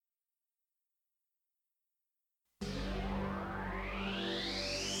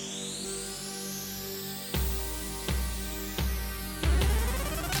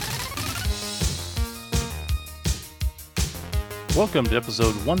Welcome to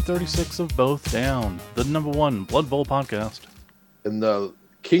episode 136 of Both Down, the number one Blood Bowl podcast. In the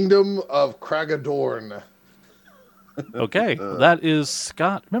kingdom of Kragadorn. Okay, that is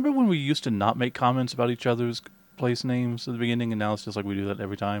Scott. Remember when we used to not make comments about each other's place names at the beginning, and now it's just like we do that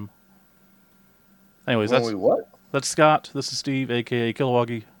every time? Anyways, that's Scott. This is Steve, a.k.a.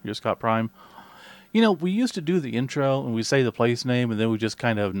 Kilowoggy. You're Scott Prime. You know, we used to do the intro, and we say the place name, and then we just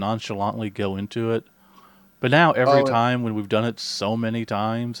kind of nonchalantly go into it. But now, every time when we've done it so many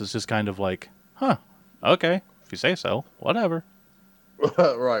times, it's just kind of like, huh, okay, if you say so, whatever.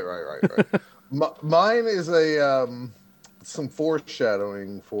 Right. Mine is a some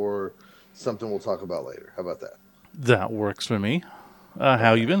foreshadowing for something we'll talk about later. How about that? That works for me.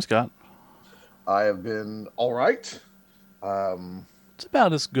 How you been, Scott? I have been all right. It's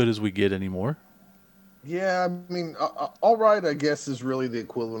about as good as we get anymore. Yeah, I mean, all right, I guess, is really the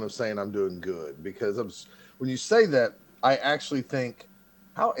equivalent of saying I'm doing good. Because when you say that, I actually think,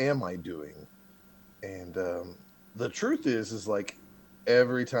 how am I doing? And the truth is like,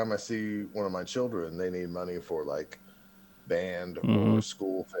 every time I see one of my children, they need money for like band or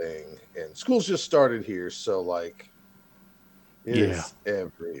school thing, and school's just started here, so like it is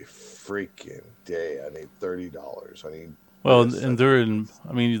every freaking day. I need $30. I need and they're in.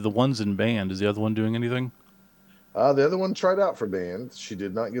 I mean, the one's in band. Is the other one doing anything? The other one tried out for band. She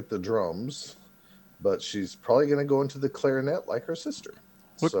did not get the drums, but she's probably going to go into the clarinet like her sister.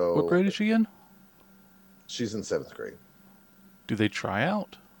 What grade is she in? She's in 7th grade. Do they try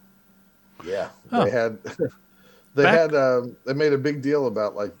out? Yeah, they made a big deal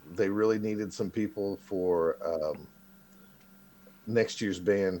about like they really needed some people for next year's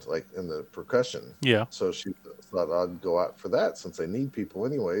band, like in the percussion. Yeah. So she thought I'd go out for that since they need people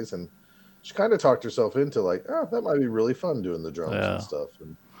anyways, and she kind of talked herself into like, oh, that might be really fun doing the drums and stuff.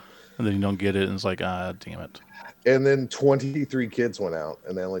 And then you don't get it, and it's like, damn it. And then 23 kids went out,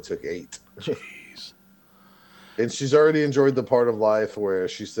 and they only took 8. Jeez. And she's already enjoyed the part of life where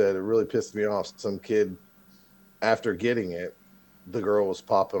she said it really pissed me off. Some kid, after getting it, the girl was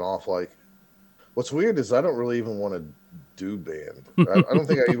popping off like, what's weird is I don't really even want to do band. I don't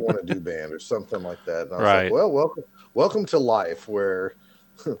think I even want to do band or something like that. And I was like, well, welcome to life where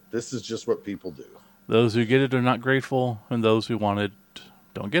this is just what people do. Those who get it are not grateful, and those who want it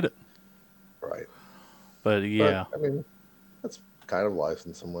don't get it. Right. But yeah. But, I mean, that's kind of life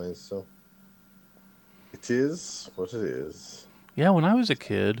in some ways, so it is what it is. Yeah, when I was a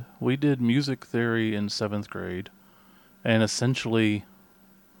kid, we did music theory in 7th grade, and essentially,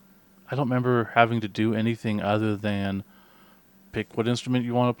 I don't remember having to do anything other than pick what instrument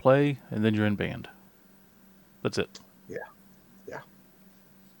you want to play, and then you're in band. That's it. Yeah.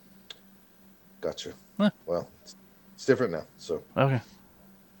 Gotcha. Well, it's different now, so. Okay.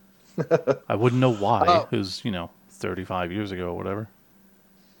 I wouldn't know why. It was, 35 years ago or whatever.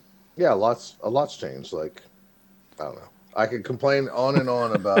 Yeah, a lot's changed. Like, I don't know. I could complain on and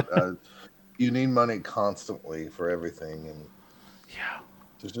on about you need money constantly for everything, and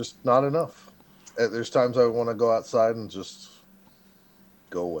there's just not enough. There's times I want to go outside and just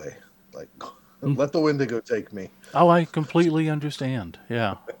go away, like let the Wendigo take me. Oh, I completely understand.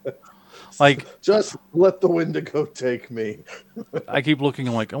 Yeah, like just let the Wendigo take me. I keep looking.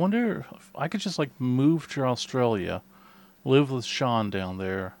 I'm like, I wonder if I could just like move to Australia, live with Sean down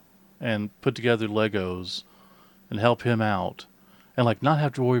there, and put together Legos and help him out, and like not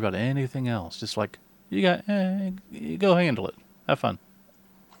have to worry about anything else. Just like you go handle it. Have fun.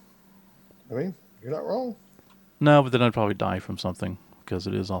 I mean, you're not wrong. No, but then I'd probably die from something because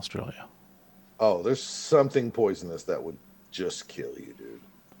it is Australia. Oh, there's something poisonous that would just kill you, dude.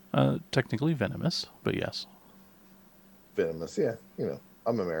 Technically venomous, but yes. Venomous, yeah.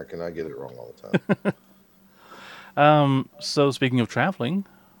 I'm American. I get it wrong all the time. So speaking of traveling,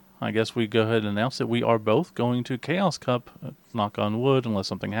 I guess we go ahead and announce that we are both going to Chaos Cup. Knock on wood, unless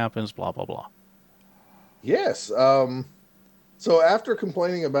something happens, blah, blah, blah. Yes. So after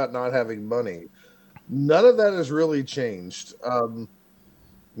complaining about not having money, none of that has really changed.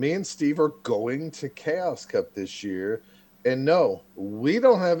 Me and Steve are going to Chaos Cup this year, and no, we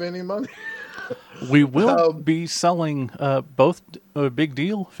don't have any money. We will be selling both Big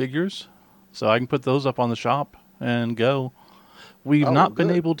Deal figures, so I can put those up on the shop and go. We've not been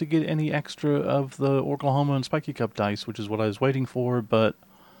able to get any extra of the Oklahoma and Spiky Cup dice, which is what I was waiting for, but...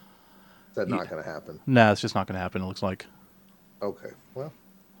 Is that not going to happen? Nah, it's just not going to happen, it looks like. Okay, well...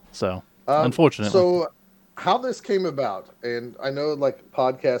 So, unfortunately. So, how this came about, and I know like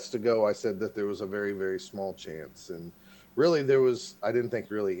podcasts ago I said that there was a very, very small chance, and really I didn't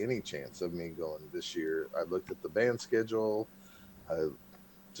think really any chance of me going this year. I looked at the band schedule,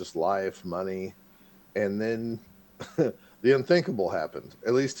 just life, money, and then the unthinkable happened,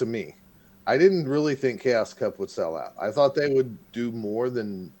 at least to me. I didn't really think Chaos Cup would sell out. I thought they would do more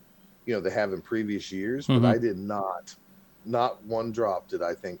than they have in previous years, but Mm-hmm. I did not one drop did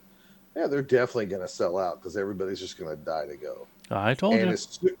I think, yeah, they're definitely going to sell out because everybody's just going to die to go. I told And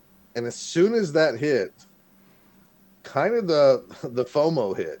you. as soon as that hit, kind of the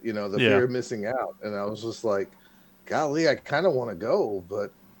FOMO hit, the Yeah. fear of missing out, and I was just like, golly, I kind of want to go,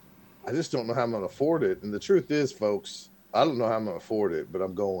 but I just don't know how I'm going to afford it. And the truth is, folks, I don't know how I'm going to afford it, but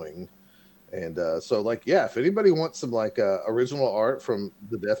I'm going. And so, like, yeah, if anybody wants some like original art from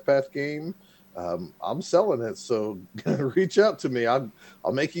the Death Path game, I'm selling it. So reach out to me. I'll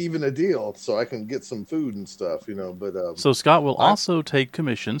make you even a deal so I can get some food and stuff, But So Scott will I also take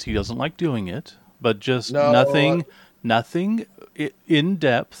commissions. He doesn't like doing it, but just no, nothing in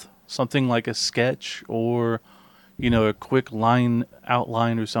depth. Something like a sketch or a quick line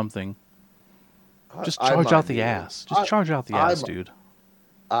outline or something. Just I charge out might the be willing. ass. Just charge out the I ass, dude.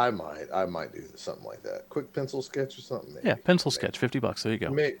 I might do something like that. Quick pencil sketch or something. Yeah, Maybe, pencil maybe, sketch, $50. There you go.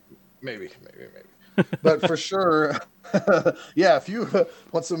 maybe. But for sure, yeah. If you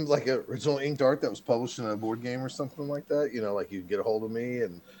want some like original inked art that was published in a board game or something like that, like you get a hold of me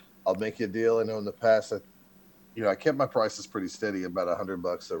and I'll make you a deal. I know in the past, I kept my prices pretty steady, about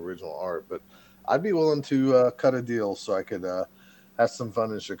 $100 original art, but I'd be willing to cut a deal so I could have some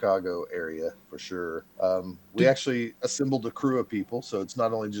fun in Chicago area for sure. We Did, actually assembled a crew of people, so it's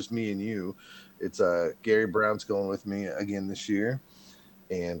not only just me and you. It's Gary Brown's going with me again this year,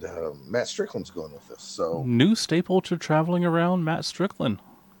 and Matt Strickland's going with us. So new staple to traveling around, Matt Strickland,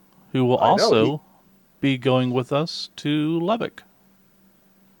 who will I know he. also be going with us to Lubbock.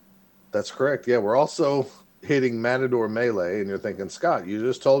 That's correct. Yeah, we're also hitting Matador Melee, and you're thinking, Scott, you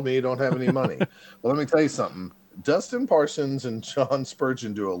just told me you don't have any money. Well, let me tell you something. Dustin Parsons and John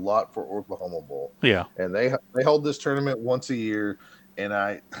Spurgeon do a lot for Oklahoma Bowl, Yeah. and they hold this tournament once a year. And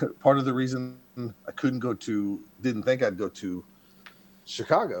I part of the reason I didn't think I'd go to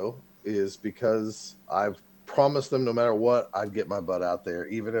Chicago is because I've promised them no matter what, I'd get my butt out there,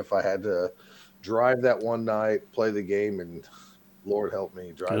 even if I had to drive that one night, play the game, and Lord help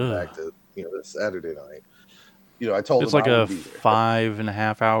me drive Ugh. back to the Saturday night. I told It's them like I a would be there.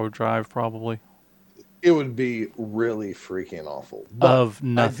 5.5 hour drive, probably, It would be really freaking awful. But of I did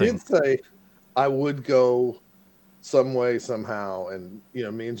nothing. say I would go some way somehow, and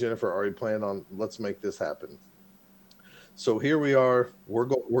me and Jennifer already planned on let's make this happen. So here we are. We're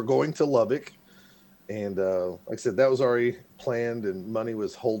going to Lubbock, and like I said, that was already planned, and money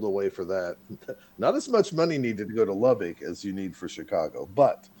was holed away for that. Not as much money needed to go to Lubbock as you need for Chicago,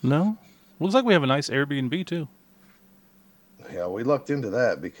 but No? Looks like we have a nice Airbnb, too. yeah, we lucked into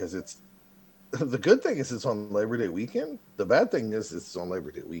that because it's the good thing is it's on Labor Day weekend. The bad thing is it's on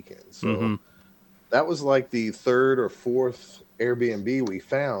Labor Day weekend. Mm-hmm. So that was like the third or fourth Airbnb we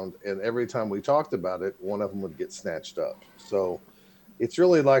found, and every time we talked about it, one of them would get snatched up. So it's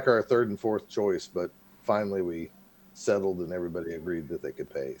really like our third and fourth choice, but finally we settled and everybody agreed that they could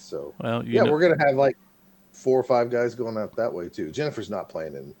pay. So Well, yeah, we're gonna have like 4 or 5 guys going out that way too. Jennifer's not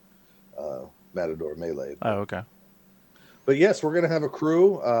playing in Matador Melee, Oh, okay. but yes, we're going to have a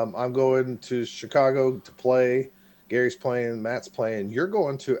crew. I'm going to Chicago to play. Gary's playing. Matt's playing. You're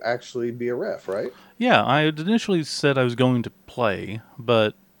going to actually be a ref, right? Yeah, I had initially said I was going to play,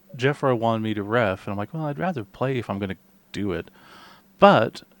 but Jeffro wanted me to ref, and I'm like, well, I'd rather play if I'm going to do it.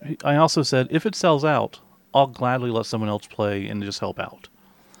 But I also said, if it sells out, I'll gladly let someone else play and just help out.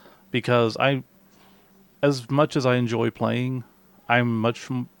 Because as much as I enjoy playing, I'm much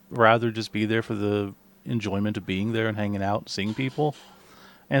rather just be there for the enjoyment of being there and hanging out, seeing people.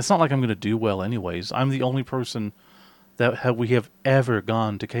 And it's not like I'm going to do well anyways. I'm the only person that we have ever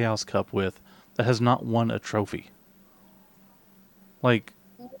gone to Chaos Cup with that has not won a trophy. Like,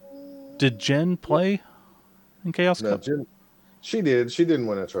 did Jen play in Chaos No, Cup? Jen. She did. She didn't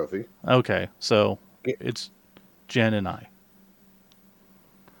win a trophy. Okay, so it's Jen and I.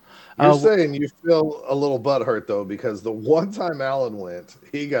 You're saying you feel a little butthurt though because the one time Alan went,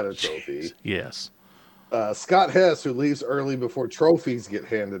 he got a trophy. Jeez, yes. Scott Hess, who leaves early before trophies get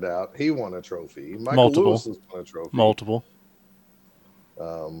handed out, he won a trophy. Michael Multiple. Lewis has won a trophy. Multiple.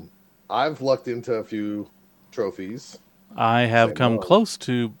 I've lucked into a few trophies. I have Same come one. close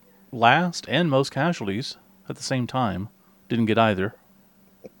to last and most casualties at the same time. Didn't get either.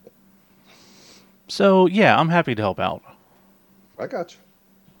 So, yeah, I'm happy to help out. I got you.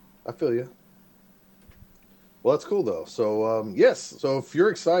 I feel you. Well, that's cool though. So, yes. So if you're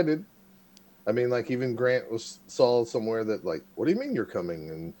excited, I mean, like even Grant saw somewhere that like, what do you mean you're coming?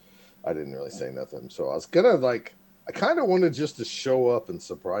 And I didn't really say nothing. So I was gonna like, I kind of wanted just to show up and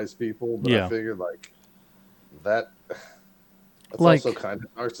surprise people, but I Yeah. figured like that That's also kind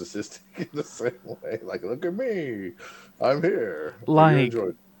of narcissistic in the same way. Like, look at me, I'm here. Like,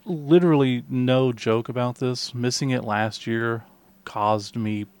 literally, no joke about this. Missing it last year caused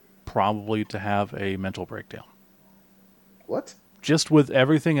me probably to have a mental breakdown. What? Just with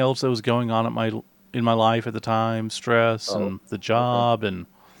everything else that was going on in my life at the time, stress and the job, and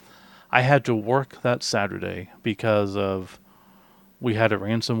I had to work that Saturday because of we had a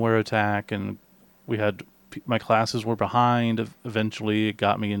ransomware attack and we had my classes were behind. Eventually, it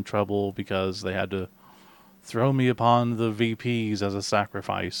got me in trouble because they had to throw me upon the VPs as a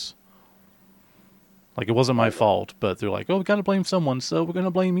sacrifice. Like, it wasn't my fault, but they're like, oh, we got to blame someone, so we're going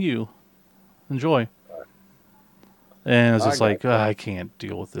to blame you. Enjoy. And it's just like, I can't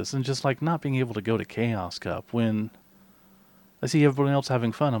deal with this. And just like not being able to go to Chaos Cup when I see everyone else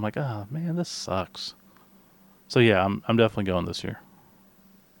having fun. I'm like, oh, man, this sucks. So, yeah, I'm definitely going this year.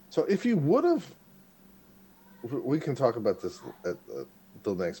 So if you would have, we can talk about this at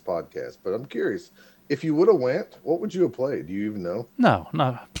the next podcast, but I'm curious. If you would have went, what would you have played? Do you even know? No.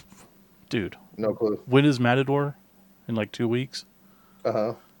 Dude. No clue. When is Matador? In like 2 weeks?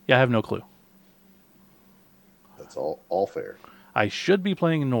 Uh-huh. Yeah, I have no clue. That's all fair. I should be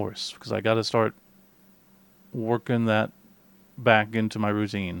playing Norse because I got to start working that back into my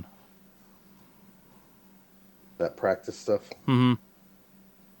routine. That practice stuff? Mm-hmm.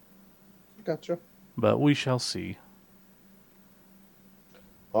 Gotcha. But we shall see.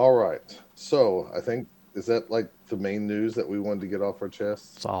 All right. So I think, is that like the main news that we wanted to get off our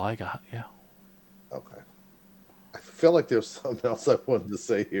chests? That's all I got, yeah. Okay. I feel like there's something else I wanted to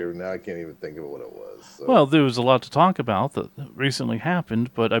say here. Now I can't even think of what it was. So. Well, there was a lot to talk about that recently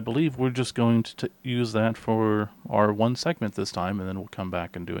happened, but I believe we're just going to use that for our one segment this time, and then we'll come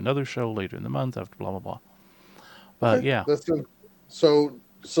back and do another show later in the month after blah, blah, blah. But okay, yeah. That's good. So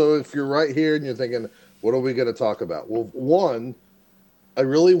if you're right here and you're thinking, what are we going to talk about? Well, one, I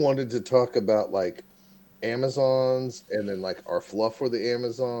really wanted to talk about like Amazons and then like our fluff for the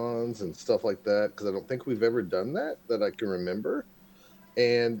Amazons and stuff like that, because I don't think we've ever done that I can remember.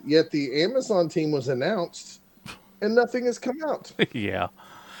 And yet the Amazon team was announced and nothing has come out. Yeah.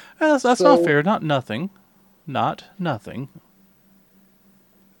 That's not fair. Not nothing.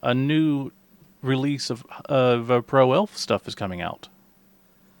 A new release of Pro Elf stuff is coming out.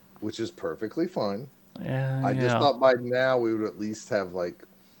 Which is perfectly fine. I just thought by now we would at least have like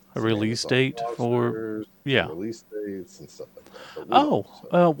a release date for release dates and stuff like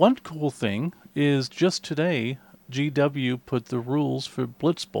that. One cool thing is just today GW put the rules for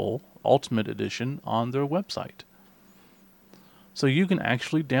Blitz Bowl Ultimate Edition on their website, so you can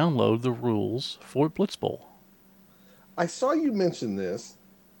actually download the rules for Blitz Bowl. I saw you mention this.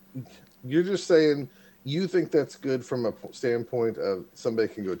 You're just saying you think that's good from a standpoint of somebody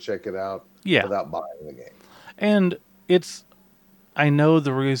can go check it out without buying the game. And I know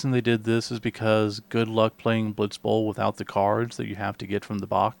the reason they did this is because good luck playing Blitz Bowl without the cards that you have to get from the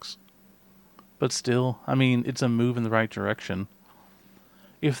box. But still, I mean, it's a move in the right direction.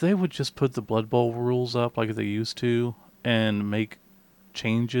 If they would just put the Blood Bowl rules up like they used to and make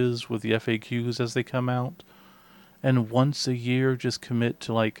changes with the FAQs as they come out, and once a year just commit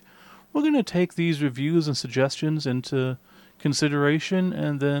to like, we're going to take these reviews and suggestions into consideration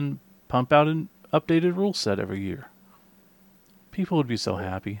and then pump out an updated rule set every year. People would be so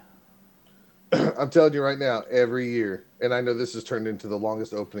happy. I'm telling you right now, every year, and I know this has turned into the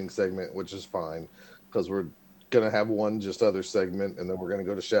longest opening segment, which is fine, because we're going to have one just other segment, and then we're going to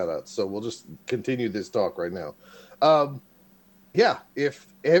go to shout-outs. So we'll just continue this talk right now. If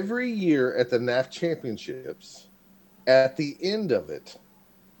every year at the NAF Championships, at the end of it,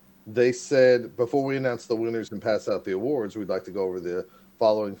 they said, before we announce the winners and pass out the awards, we'd like to go over the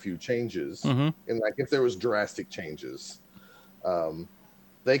following few changes. Mm-hmm. And like if there was drastic changes,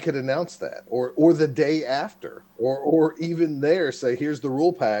 they could announce that, or the day after, or even there say, here's the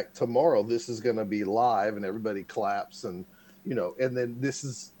rule pack tomorrow. This is going to be live, and everybody claps, and and then this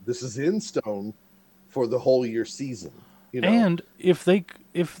is in stone for the whole year season. And if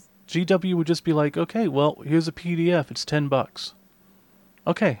GW would just be like, okay, well, here's a PDF. It's $10.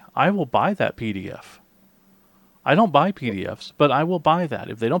 Okay, I will buy that PDF. I don't buy PDFs, but I will buy that.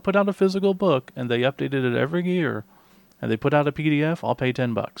 If they don't put out a physical book and they updated it every year, and they put out a PDF, I'll pay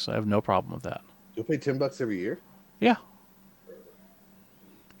 $10. I have no problem with that. You'll pay $10 every year? Yeah.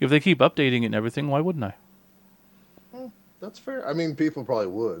 If they keep updating it and everything, why wouldn't I? That's fair. I mean, people probably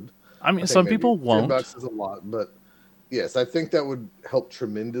would. I mean, some people won't. $10 is a lot, but yes, I think that would help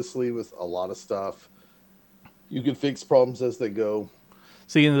tremendously with a lot of stuff. You can fix problems as they go.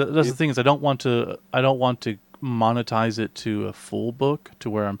 See, and that's the thing is, I don't want to monetize it to a full book to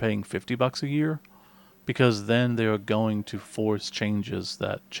where I'm paying $50 a year, because then they are going to force changes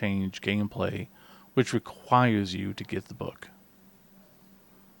that change gameplay, which requires you to get the book.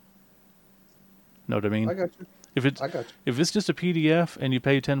 Know what I mean? I got you. If it's just a PDF and you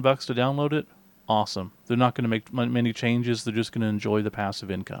pay $10 to download it, awesome. They're not going to make many changes. They're just going to enjoy the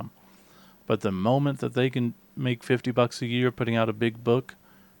passive income. But the moment that they can make $50 a year putting out a big book,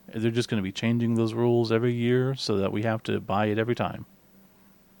 they're just going to be changing those rules every year so that we have to buy it every time.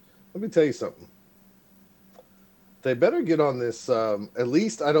 Let me tell you something. They better get on this. At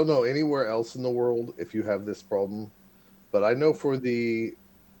least I don't know anywhere else in the world if you have this problem, but I know for the,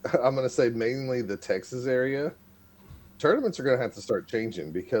 I'm going to say mainly the Texas area, tournaments are going to have to start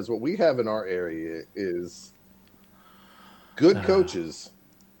changing, because what we have in our area is good coaches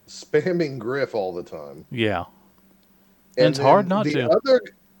spamming Griff all the time. Yeah. And it's hard not to.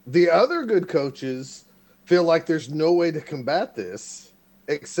 The other good coaches feel like there's no way to combat this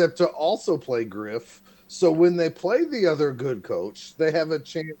except to also play Griff. So when they play the other good coach, they have a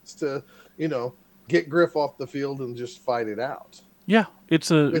chance to, get Griff off the field and just fight it out. Yeah,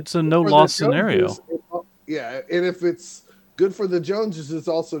 it's a no loss scenario. Yeah, and if it's good for the Joneses, it's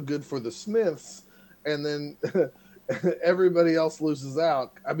also good for the Smiths, and then everybody else loses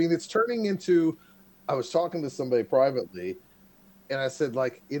out. I mean, it's turning into, I was talking to somebody privately, and I said,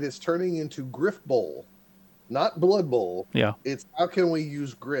 like, it is turning into Griff Bowl, not Blood Bowl. Yeah. It's how can we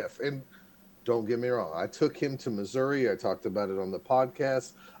use Griff? And don't get me wrong, I took him to Missouri. I talked about it on the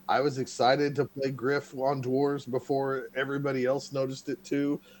podcast. I was excited to play Griff on Dwarves before everybody else noticed it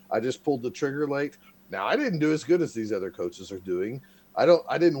too. I just pulled the trigger late. Now, I didn't do as good as these other coaches are doing. I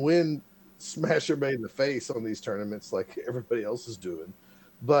didn't win Smasher Made in the face on these tournaments like everybody else is doing.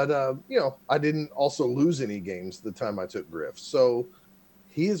 But, I didn't also lose any games the time I took Griff. So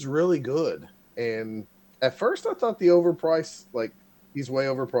he is really good. And at first I thought the overpriced, like, he's way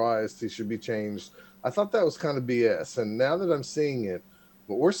overpriced, he should be changed. I thought that was kind of BS. And now that I'm seeing it,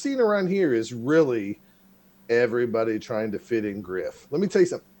 what we're seeing around here is really everybody trying to fit in Griff. Let me tell you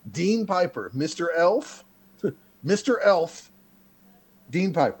something. Dean Piper, Mr. Elf,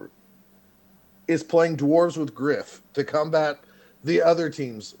 Dean Piper is playing Dwarves with Griff to combat the other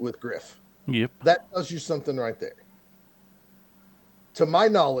teams with Griff. Yep. That tells you something right there. To my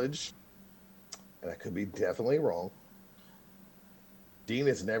knowledge, and I could be definitely wrong, Dean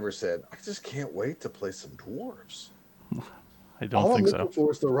has never said, I just can't wait to play some Dwarves. I don't think so. All I'm looking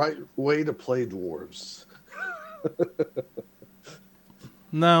for is the right way to play Dwarves.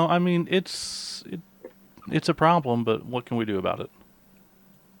 No, I mean, it's a problem, but what can we do about it?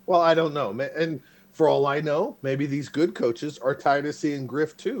 Well, I don't know. And for all I know, maybe these good coaches are tired of seeing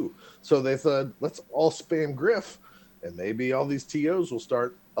Griff too. So they thought, let's all spam Griff, and maybe all these TOs will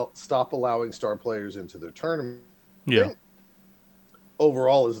stop allowing star players into their tournament. Yeah.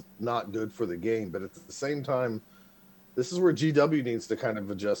 Overall is not good for the game, but at the same time, this is where GW needs to kind of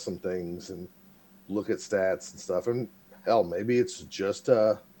adjust some things and look at stats and stuff. And hell, maybe it's just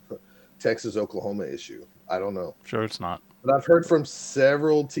a Texas-Oklahoma issue. I don't know. Sure, it's not. But I've heard from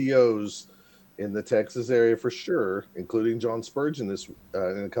several TOs in the Texas area for sure, including John Spurgeon in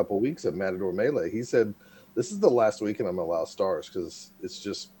a couple of weeks at Matador Melee. He said, this is the last weekend I'm going to allow stars because it's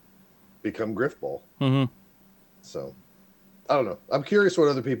just become Griff Ball. Mm-hmm. So, I don't know. I'm curious what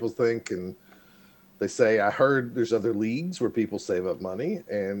other people think. And they say, I heard there's other leagues where people save up money,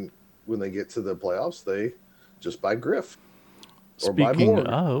 and when they get to the playoffs, they just buy Griff. Or Speaking buy more.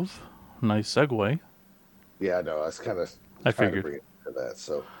 Of, nice segue. Yeah, I know. I was kind of figured bring it to that.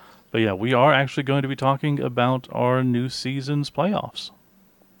 So, but yeah, we are actually going to be talking about our new season's playoffs.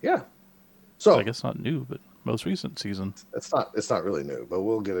 Yeah. So I guess not new, but most recent season. It's not really new, but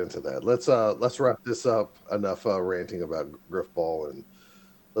we'll get into that. Let's wrap this up. Enough ranting about Griff Ball, and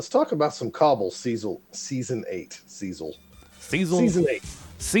let's talk about some Cobble season 8. Season 8.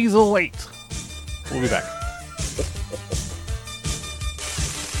 Season 8. We'll be back.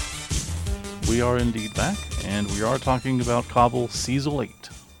 We are indeed back, and we are talking about Cobble Season 8.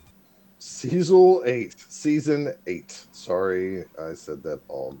 Season 8. Sorry, I said that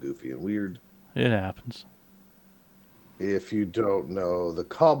all goofy and weird. It happens. If you don't know, the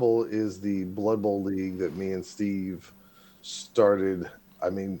Cobble is the Blood Bowl league that me and Steve started. I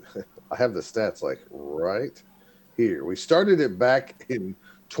mean, I have the stats like right here. We started it back in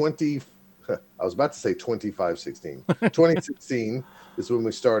 2016. 2016 is when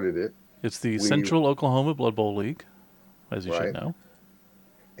we started it. It's the Central Oklahoma Blood Bowl League, as you should know.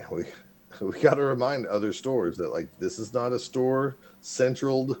 And we got to remind other stores that, like, this is not a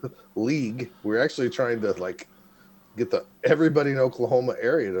store-central league. We're actually trying to, like, get everybody in Oklahoma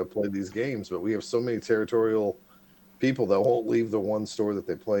area to play these games, but we have so many territorial people that won't leave the one store that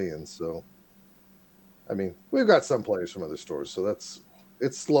they play in. So I mean, we've got some players from other stores, so it's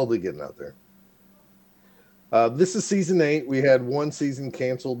slowly getting out there. This is season 8. We had one season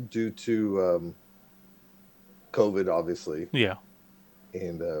canceled due to COVID, obviously. Yeah.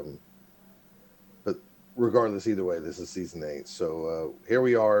 And but regardless, either way, this is season 8. So here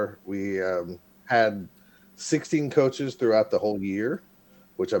we are. We had 16 coaches throughout the whole year,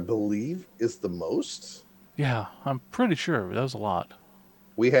 which I believe is the most. Yeah, I'm pretty sure that was a lot.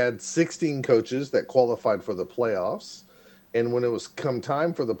 We had 16 coaches that qualified for the playoffs, and when it was come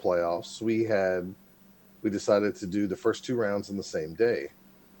time for the playoffs, we decided to do the first 2 rounds in the same day,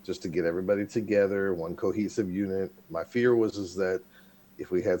 just to get everybody together, one cohesive unit. My fear was that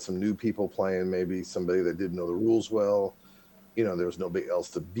if we had some new people playing, maybe somebody that didn't know the rules well, there was nobody else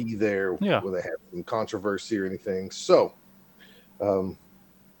to be there when they had some controversy or anything. So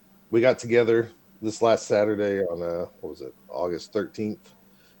we got together this last Saturday on August 13th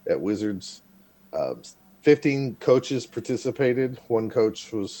at Wizards. 15 coaches participated. One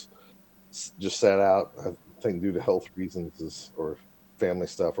coach was just sat out, I think due to health reasons or family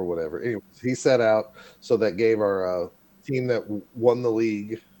stuff or whatever. Anyways, he sat out, so that gave our team that won the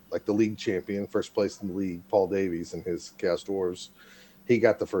league, like the league champion, first place in the league, Paul Davies and his Chaos Dwarves, he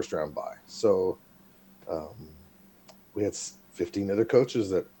got the first round bye. So we had 15 other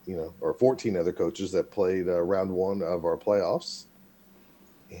coaches that, or 14 other coaches that played round 1 of our playoffs.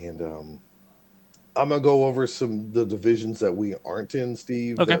 And I'm going to go over the divisions that we aren't in,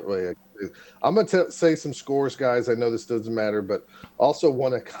 Steve. Okay. That way I'm going to say some scores, guys. I know this doesn't matter, but also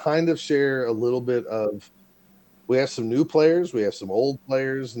want to kind of share a little bit of, we have some new players, we have some old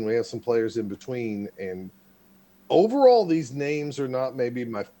players, and we have some players in between. And overall, these names are not maybe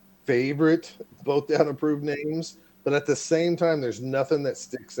my favorite Both Down approved names, but at the same time, there's nothing that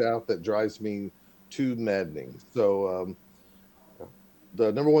sticks out that drives me too maddening. So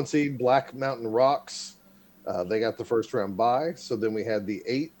the number 1 seed, Black Mountain Rocks, they got the first round bye. So then we had the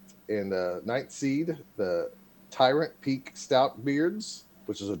 8th and 9th seed, the Tyrant Peak Stout Beards,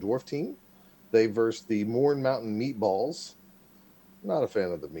 which is a dwarf team. They versed the Mourne Mountain Meatballs. Not a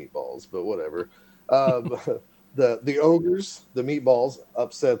fan of the meatballs, but whatever. The Ogres, the Meatballs,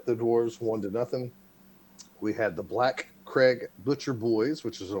 upset the Dwarves 1-0. We had the Black Craig Butcher Boys,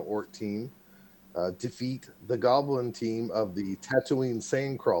 which is an orc team, defeat the Goblin team of the Tatooine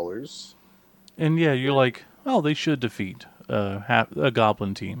Sandcrawlers. And yeah, you're like, oh, they should defeat a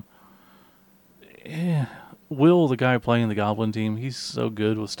Goblin team. Will, the guy playing the Goblin team, he's so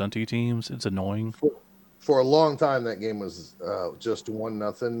good with stunty teams. It's annoying. For a long time, that game was just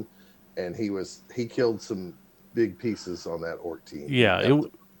 1-0, and he killed some big pieces on that orc team. Yeah,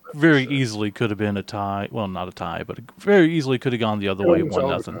 it very easily could have been a tie. Well, not a tie, but it very easily could have gone the other way,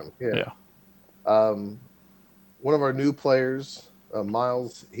 1-0. Yeah. One of our new players,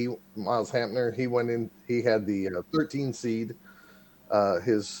 Miles Hampner, he went in. He had the 13 seed.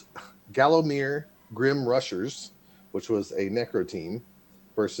 His Gallowmere Grim Rushers, which was a Necro team,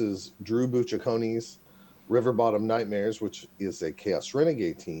 versus Drew Buccicone's River Bottom Nightmares, which is a Chaos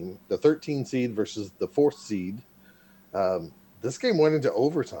Renegade team. The 13 seed versus the 4th seed. This game went into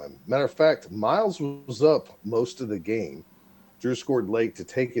overtime. Matter of fact, Miles was up most of the game. Drew scored late to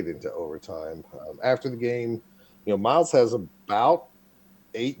take it into overtime. After the game, Miles has about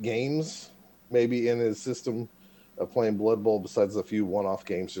 8 games maybe in his system of playing Blood Bowl, besides a few one-off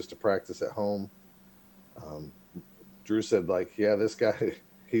games just to practice at home. Drew said, this guy,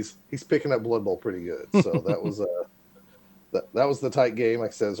 he's picking up Blood Bowl pretty good. So that was that was the tight game. Like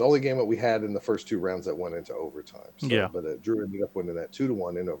I said, it's the only game that we had in the first 2 rounds that went into overtime. So, yeah. But Drew ended up winning that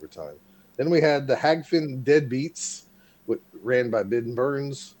 2-1 in overtime. Then we had the Hagfin Deadbeats, ran by Bidden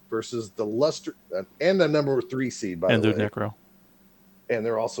Burns, versus the Luster and the number 3 seed, by the way. And they're Necro. And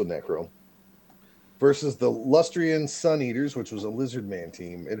they're also Necro. Versus the Lustrian Sun Eaters, which was a Lizard Man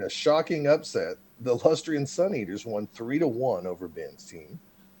team. In a shocking upset, the Lustrian Sun Eaters won 3-1 over Ben's team.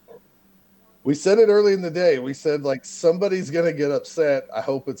 We said it early in the day. We said, somebody's going to get upset. I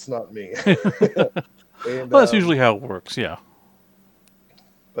hope it's not me. Well, that's usually how it works, yeah.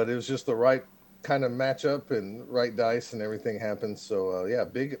 But it was just the right kind of matchup and right dice and everything happened. So,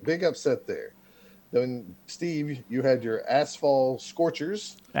 big upset there. Then, Steve, you had your Asphalt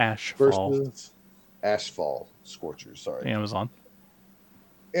Scorchers. Versus Ashfall Scorchers, sorry. Amazons.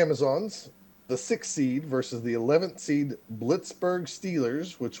 The 6th seed versus the 11th seed Blitzburg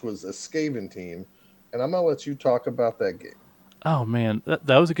Steelers, which was a Skaven team. And I'm going to let you talk about that game. Oh, man.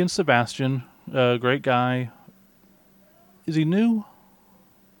 That was against Sebastian. Great guy. Is he new?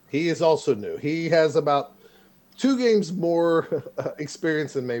 He is also new. He has about 2 games more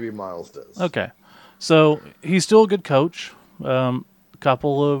experience than maybe Miles does. Okay. So he's still a good coach.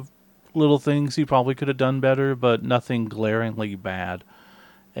 Couple of little things he probably could have done better, but nothing glaringly bad,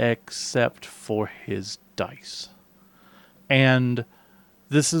 except for his dice. And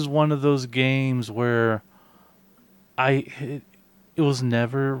this is one of those games where it was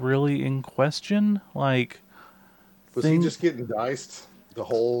never really in question. Like, was he just getting diced the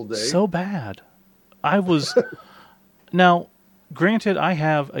whole day? So bad. I was now, granted, I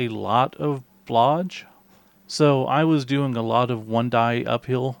have a lot of blodge, so I was doing a lot of one die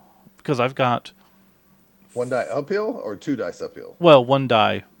uphill because I've got one die uphill or two dice uphill. Well, one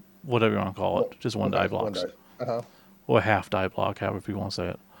die, whatever you want to call it, just one die blocks, or half die block, however you want to say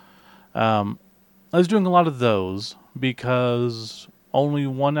it. I was doing a lot of those because only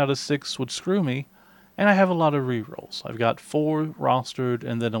 1 out of 6 would screw me, and I have a lot of rerolls. I've got 4 rostered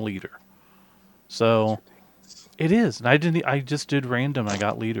and then a leader. So it is. And I just did random. I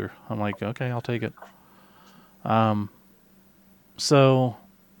got leader. I'm like, okay, I'll take it. So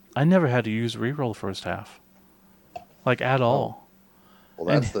I never had to use reroll first half. Like at all. Well,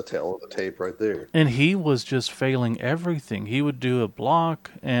 that's the tail of the tape right there. And he was just failing everything. He would do a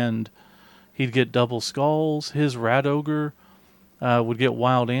block and he'd get double skulls. His rat ogre would get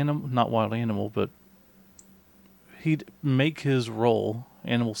not wild animal, but he'd make his roll,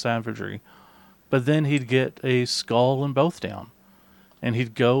 animal savagery, but then he'd get a skull and both down. And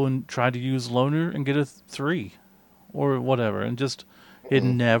he'd go and try to use loner and get a 3 or whatever. And just, it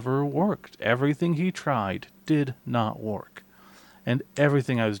never worked. Everything he tried did not work. And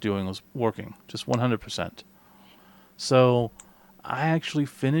everything I was doing was working, just 100%. So I actually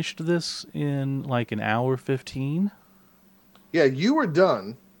finished this in like an hour 15. Yeah, you were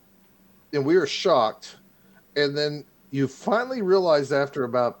done, and we were shocked. And then you finally realized after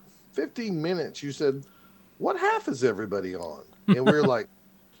about 15 minutes, you said, what half is everybody on? And we were like,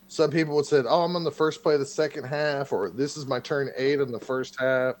 some people would say, oh, I'm on the first play of the second half, or this is my turn 8 in the first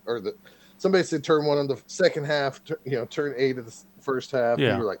half, or somebody said turn 1 on the second half, turn 8 of the first half. Yeah.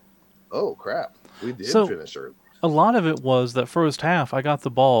 And you were like, oh, crap. We did finish early. A lot of it was that first half, I got the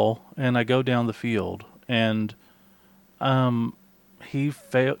ball, and I go down the field, and he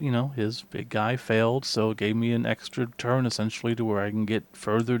failed, his big guy failed, so it gave me an extra turn, essentially, to where I can get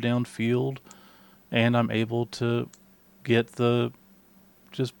further downfield, and I'm able to get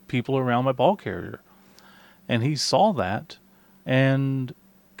just people around my ball carrier. And he saw that and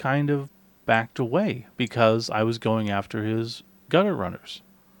kind of backed away because I was going after his gutter runners.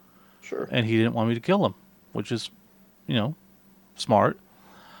 Sure. And he didn't want me to kill him, which is, smart.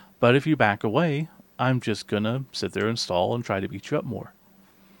 But if you back away, I'm just going to sit there and stall and try to beat you up more.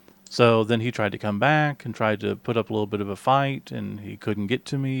 So then he tried to come back and tried to put up a little bit of a fight, and he couldn't get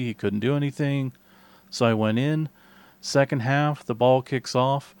to me. He couldn't do anything. So I went in. Second half, the ball kicks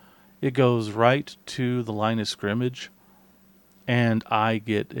off. It goes right to the line of scrimmage, and I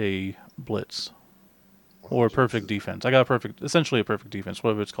get a blitz or perfect defense. I got essentially a perfect defense,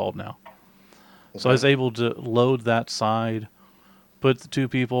 whatever it's called now. Okay. So I was able to load that side, put the 2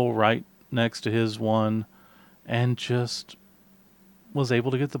 people right next to his one, and just was able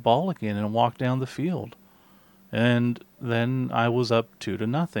to get the ball again and walk down the field. And then I was up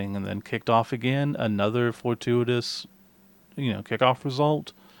 2-0, and then kicked off again, another fortuitous, kickoff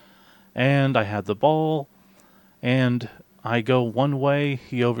result. And I had the ball, and I go one way,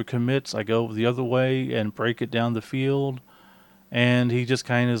 he overcommits, I go the other way and break it down the field, and he just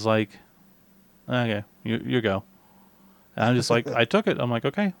kind of is like, okay, you go. And I'm just like, I took it. I'm like,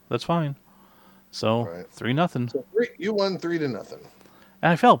 okay, that's fine. So, 3-0. So you won 3-0.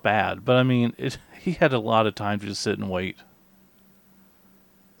 And I felt bad, but I mean, he had a lot of time to just sit and wait.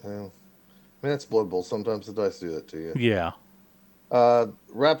 Well, that's Blood Bowl. Sometimes the dice do that to you. Yeah.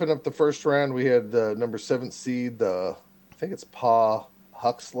 Wrapping up the first round, we had the number 7 seed, I think it's Pa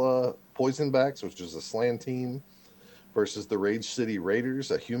Huxla Poisonbacks, which is a Slan team, versus the Rage City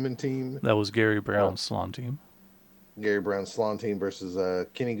Raiders, a human team. That was Gary Brown's Slan team. Gary Brown's Slan team versus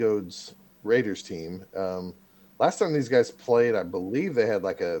Kenny Goad's Raiders team. Last time these guys played, I believe they had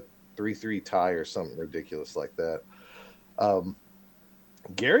like a 3-3 tie or something ridiculous like that.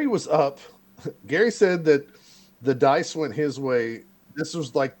 Gary was up. Gary said that the dice went his way. This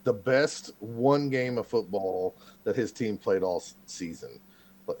was like the best one game of football that his team played all season,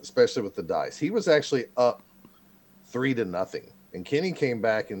 especially with the dice. He was actually up 3-0, and Kenny came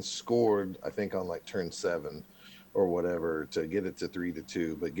back and scored, I think, on like turn 7 or whatever to get it to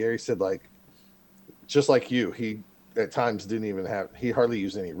 3-2. But Gary said, like, just like you, he at times he hardly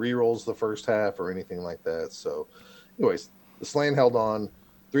used any rerolls the first half or anything like that. So, anyways, the Slan held on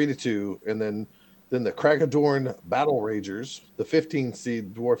 3-2, and then the Kragadorn Battle Ragers, the 15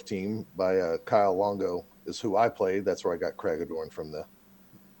 seed dwarf team by Kyle Longo, is who I played. That's where I got Kragadorn from the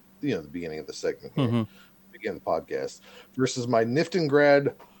the beginning of the segment here, beginning of the podcast, versus my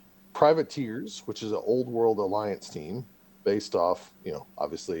Niftengrad Privateers, which is an Old World Alliance team based off,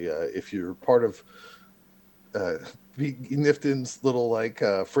 obviously, if you're part of Nifton's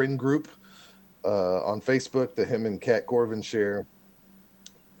little friend group on Facebook that him and Kat Corvin share,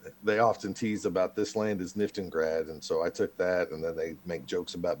 they often tease about this land is Niftengrad, and so I took that, and then they make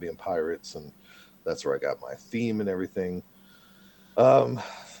jokes about being pirates, and that's where I got my theme and everything.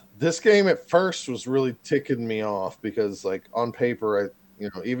 This game at first was really ticking me off because, on paper,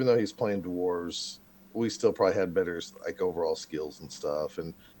 even though he's playing dwarves, we still probably had better overall skills and stuff.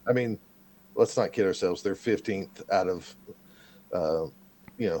 And I mean, let's not kid ourselves; they're 15th out of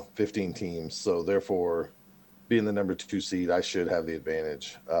 15 teams, so therefore, being the number 2 seed, I should have the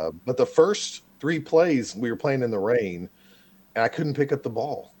advantage. But the first 3 plays, we were playing in the rain, and I couldn't pick up the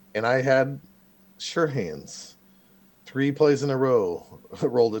ball, and I had sure hands. 3 plays in a row,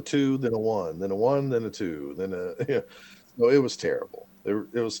 rolled a 2, then a 1, then a 1, then a 2, then so it was terrible. I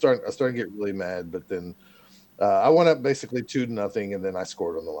was starting to get really mad, but then I went up basically 2-0, and then I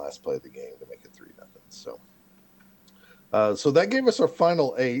scored on the last play of the game to make it 3-0. So that gave us our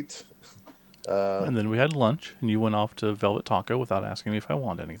final 8. And then we had lunch, and you went off to Velvet Taco without asking me if I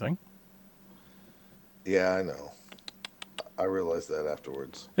want anything. Yeah, I know. I realized that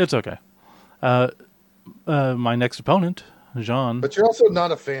afterwards. It's okay. My next opponent, Jean. But you're also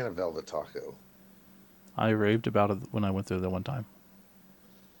not a fan of Velvet Taco. I raved about it when I went there that one time.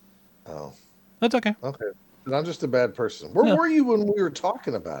 Oh. That's okay. Okay. But I'm just a bad person. Where were you when we were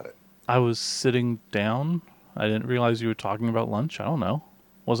talking about it? I was sitting down. I didn't realize you were talking about lunch. I don't know.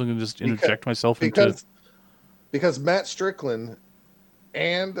 Wasn't going to just interject myself into... Because Matt Strickland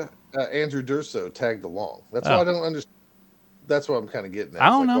and Andrew Durso tagged along. That's why I don't understand. That's what I'm kind of getting at. I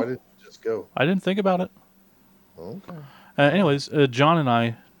don't know. Why didn't you just go? I didn't think about it. Okay. Anyways, John and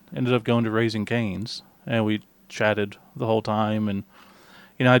I ended up going to Raising Cane's, and we chatted the whole time, and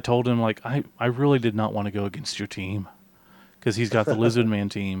I told him, I really did not want to go against your team, because he's got the Lizard Man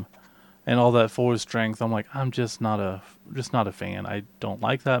team, and all that 4 strength. I'm like, I'm just not a fan. I don't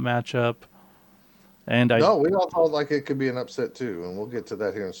like that matchup. And No, we all thought it could be an upset too, and we'll get to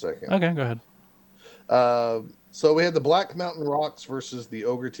that here in a second. Okay, go ahead. So we had the Black Mountain Rocks versus the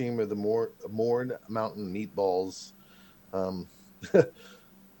Ogre team of the Mourn Mountain Meatballs. The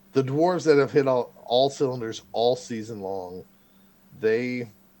dwarves that have hit all cylinders all season long. They,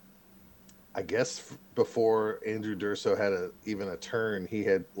 I guess, before Andrew Durso had even a turn, he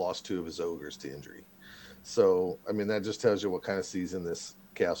had lost 2 of his ogres to injury. So, I mean, that just tells you what kind of season this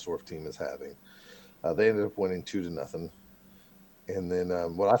Chaos Dwarf team is having. They ended up winning 2-0. And then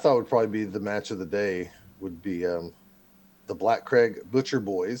what I thought would probably be the match of the day would be the Black Craig Butcher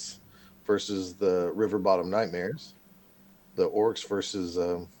Boys versus the River Bottom Nightmares. The Orcs versus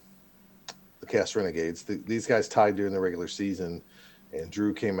the Chaos Renegades. These guys tied during the regular season, and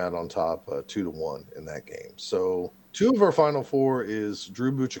Drew came out on top 2-1 in that game. So 2 of our final 4 is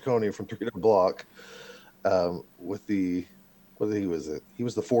Drew Bucciccone from 3 Block with the... Whether he was he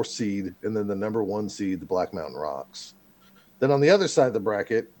was the 4th seed, and then the number 1 seed, the Black Mountain Rocks. Then on the other side of the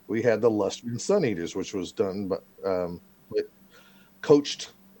bracket, we had the Lustrian Sun Eaters, which was done by, coached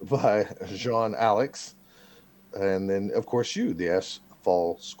by Jean Alex, and then of course you, the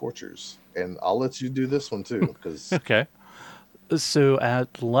Ashfall Scorchers. And I'll let you do this one too, because okay. So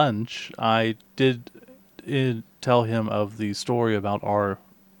at lunch, I did tell him of the story about our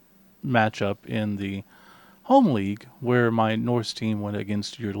matchup in the home league where my Norse team went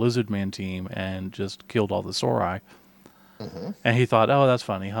against your Lizardman team and just killed all the Sorai. Mm-hmm. And he thought, oh, that's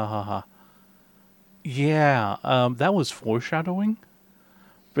funny. Ha ha ha. Yeah, that was foreshadowing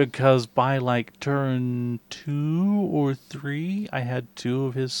because by turn 2 or 3, I had 2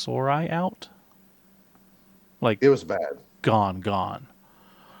 of his Sorai out. It was bad. Gone.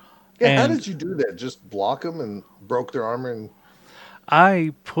 Yeah, and how did you do that? Just block them and broke their armor and...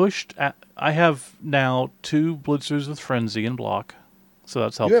 I have now 2 Blitzers with Frenzy and block, so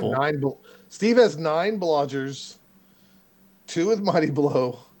that's helpful. You have 9. Steve has 9 Blodgers, 2 with Mighty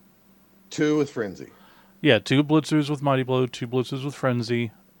Blow, 2 with Frenzy. Yeah, 2 Blitzers with Mighty Blow, 2 Blitzers with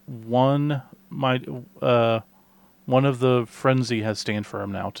Frenzy. One of the Frenzy has Stand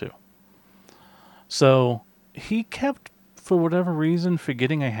Firm now too. So he kept, for whatever reason,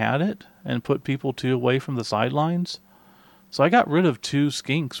 forgetting I had it and put people 2 away from the sidelines. So I got rid of 2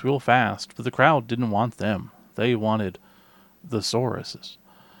 skinks real fast, but the crowd didn't want them. They wanted the Sauruses.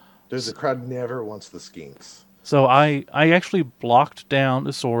 The crowd never wants the skinks. So I actually blocked down a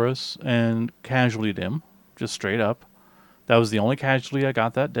Saurus and casualtied him, just straight up. That was the only casualty I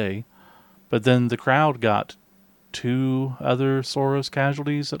got that day. But then the crowd got 2 other Soros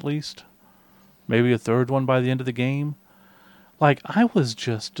casualties at least, maybe a third one by the end of the game. Like, I was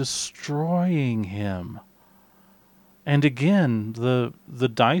just destroying him. And again, the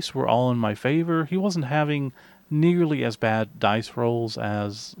dice were all in my favor. He wasn't having nearly as bad dice rolls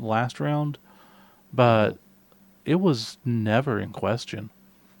as last round, but it was never in question.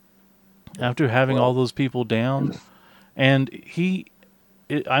 After having all those people down, and I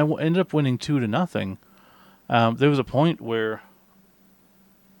ended up winning 2-0. There was a point where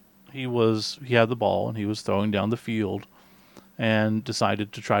he had the ball and he was throwing down the field, and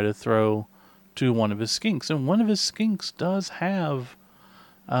decided to try to throw to one of his skinks, and one of his skinks does have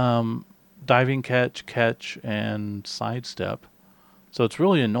diving catch, and sidestep. So it's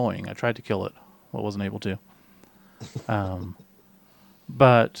really annoying. I tried to kill it, but wasn't able to.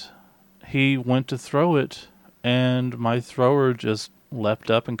 But he went to throw it, and my thrower just leapt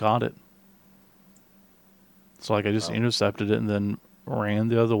up and caught it. So I just intercepted it and then ran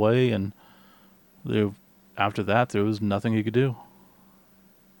the other way, and after that there was nothing he could do.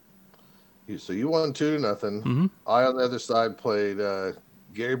 So you won 2-0. Mm-hmm. I on the other side played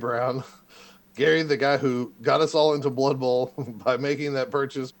Gary Brown. Gary, the guy who got us all into Blood Bowl by making that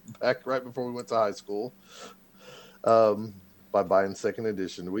purchase back right before we went to high school, by buying second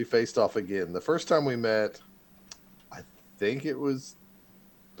edition. We faced off again. The first time we met, I think it was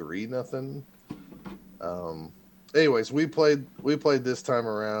 3-0. Anyways, we played this time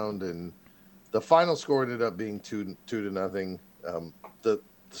around, and the final score ended up being 2-0. The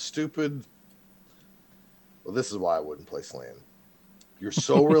stupid. Well, this is why I wouldn't play Slan. You're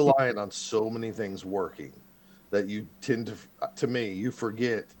so reliant on so many things working that you tend to me, you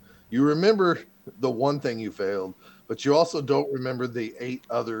forget. You remember the one thing you failed, but you also don't remember the 8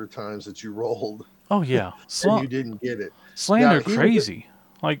 other times that you rolled. Oh yeah, and you didn't get it. Slan are crazy.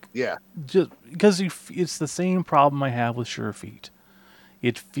 Just because it's the same problem I have with Sure Feet.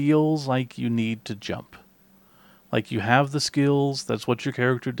 It feels like you need to jump. Like, you have the skills, that's what your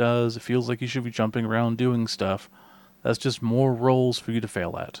character does. It feels like you should be jumping around doing stuff. That's just more rolls for you to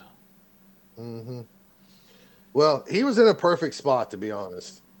fail at. Mm-hmm. Well, he was in a perfect spot, to be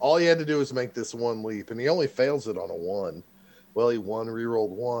honest. All he had to do was make this one leap, and he only fails it on a 1. Well, he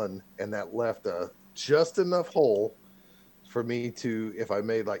rerolled 1, and that left just enough hole for me to, if I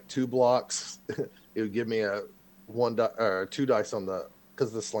made like 2 blocks, it would give me a 2 dice on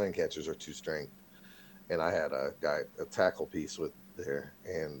because the slant catchers are 2 strength. And I had a tackle piece with there,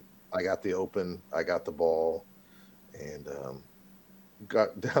 and I got the open, I got the ball, and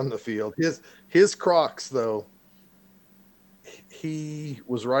got down the field. His Crocs, though, he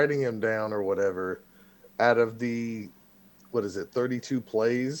was writing him down or whatever. Out of the 32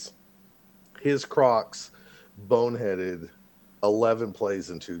 plays, his Crocs boneheaded 11 plays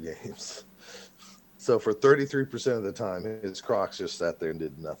in 2 games. So for 33% of the time, his Crocs just sat there and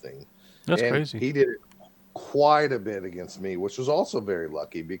did nothing. That's crazy. He did it quite a bit against me, which was also very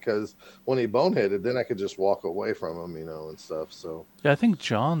lucky, because when he boneheaded, then I could just walk away from him, and stuff. So yeah, I think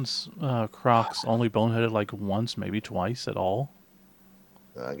John's Crocs only boneheaded like once, maybe twice at all.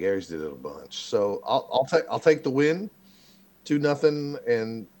 Gary's did it a bunch. So I'll take the win, 2-0,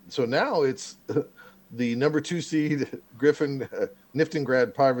 and so now it's the number 2 seed Griffin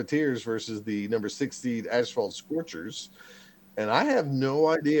Niftengrad Privateers versus the number 6 seed Asphalt Scorchers, and I have no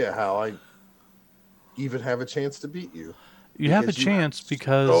idea how I even have a chance to beat you. You have a chance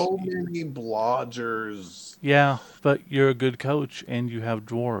because so many blodgers. Yeah, but you're a good coach and you have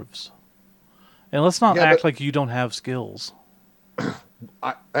dwarves. And let's not act like you don't have skills.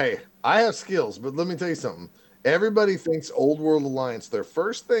 I have skills, but let me tell you something. Everybody thinks Old World Alliance, their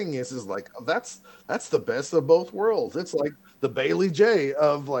first thing is like, oh, that's the best of both worlds. It's like the Bailey J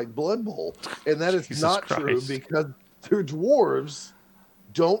of like Blood Bowl. And that is Jesus not Christ. True, because their dwarves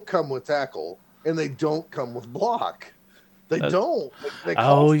don't come with tackle. And they don't come with block. They don't. They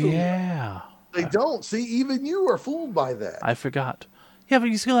yeah. They don't. See, even you are fooled by that. I forgot. Yeah, but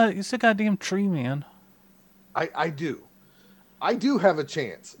you still got a damn tree, man. I do. I do have a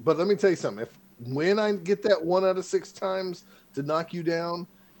chance. But let me tell you something. When I get that 1 out of 6 times to knock you down,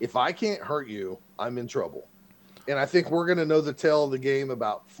 if I can't hurt you, I'm in trouble. And I think we're going to know the tale of the game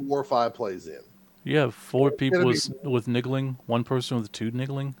about 4 or 5 plays in. You have 4 people with niggling, 1 person with 2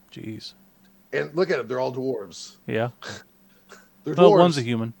 niggling. Jeez. And look at them; they're all dwarves. Yeah, they're dwarves. One's a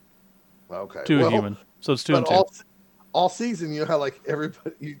human. Okay, 2 a human, so it's 2 and 2. All season, you know how like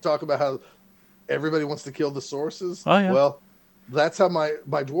everybody, you talk about how everybody wants to kill the sources. Oh yeah. Well, that's how my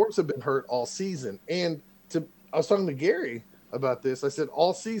dwarves have been hurt all season. And I was talking to Gary about this. I said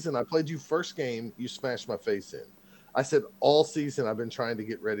all season I played you first game, you smashed my face in. I said all season I've been trying to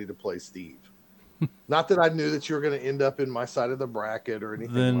get ready to play Steve. Not that I knew that you were going to end up in my side of the bracket or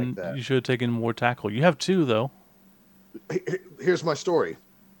anything like Then that. you should have taken more tackle. You have 2 though. Here's my story.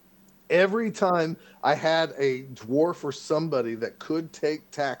 Every time I had a dwarf or somebody that could take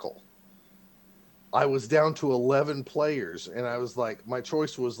tackle, I was down to 11 players. And I was like, my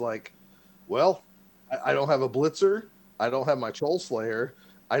choice was like, well, I don't have a blitzer. I don't have my troll slayer.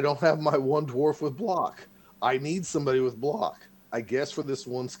 I don't have my one dwarf with block. I need somebody with block. I guess for this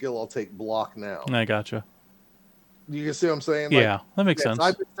one skill, I'll take block now. I gotcha. You can see what I'm saying? Yeah, Like, that makes sense.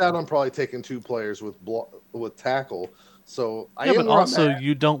 I missed out on probably taking 2 players with tackle. So but also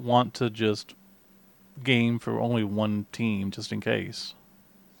you don't want to just game for only one team just in case.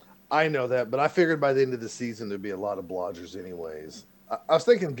 I know that, but I figured by the end of the season there'd be a lot of blodgers anyways. I was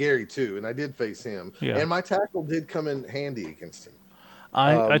thinking Gary too, and I did face him. Yeah. And my tackle did come in handy against him.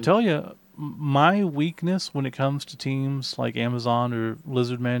 I tell you, my weakness when it comes to teams like Amazon or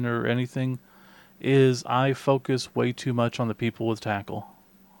Lizardmen or anything is I focus way too much on the people with tackle.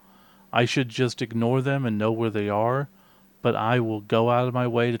 I should just ignore them and know where they are, but I will go out of my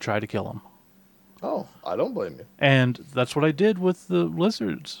way to try to kill them. Oh, I don't blame you. And that's what I did with the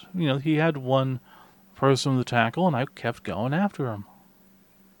lizards. You know, he had one person with the tackle, and I kept going after him.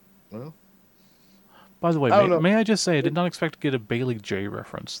 Well, by the way, may I just say, I did not expect to get a Bailey J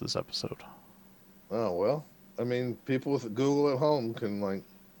reference this episode. Oh, well, I mean, people with Google at home can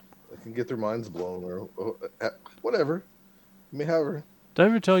get their minds blown or whatever. I mean, however. Did I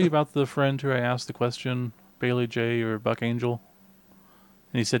ever tell you about the friend who I asked the question, Bailey J or Buck Angel?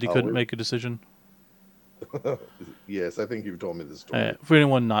 And he said he couldn't make a decision? Yes, I think you've told me this story. For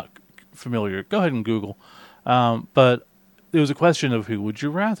anyone not familiar, go ahead and Google. But there was a question of who would you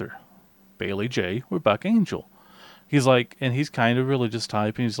rather, Bailey J or Buck Angel? He's like, and he's kind of religious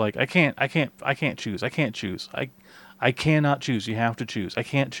type, and he's like, I can't choose. I cannot choose. You have to choose. I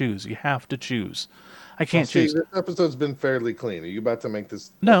can't choose. You have to choose. I can't choose. This episode's been fairly clean. Are you about to make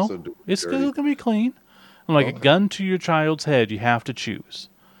this? No, it's still gonna be clean. I'm like, a gun to your child's head. You have to choose.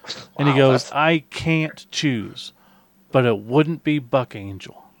 And he goes, I can't choose, but it wouldn't be Buck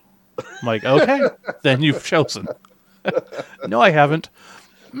Angel. I'm like, okay, then you've chosen. No, I haven't.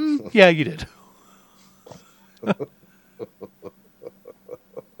 Yeah, you did.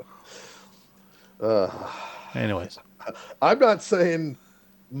 Anyways, I'm not saying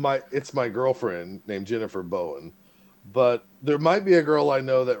it's my girlfriend named Jennifer Bowen, but there might be a girl I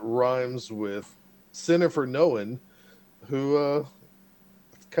know that rhymes with Jennifer Noen who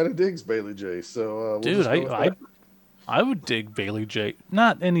kind of digs Bailey J. So dude, I would dig Bailey J.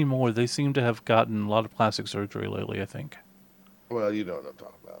 Not anymore. They seem to have gotten a lot of plastic surgery lately, I think. Well, you know what I'm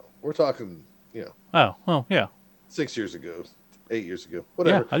talking about. We're talking, Oh, well, yeah. 6 years ago, 8 years ago,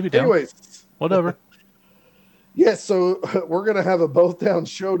 whatever. Yeah, I'd be down. Anyways, whatever. Yes, so we're gonna have a both down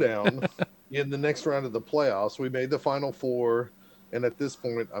showdown in the next round of the playoffs. We made the final 4, and at this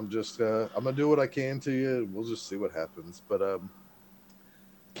point, I'm just I'm gonna do what I can to you. We'll just see what happens. But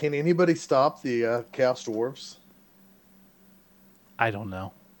can anybody stop the Chaos Dwarves? I don't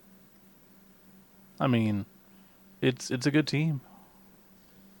know. I mean, it's a good team.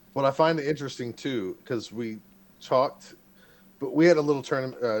 What I find interesting too, because we talked, but we had a little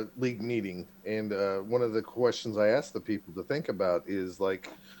tournament league meeting, and one of the questions I asked the people to think about is like,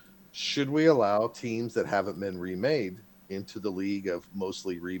 should we allow teams that haven't been remade into the league of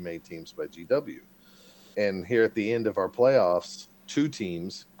mostly remade teams by GW? And here at the end of our playoffs, 2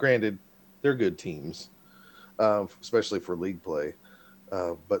 teams, granted, they're good teams, especially for league play.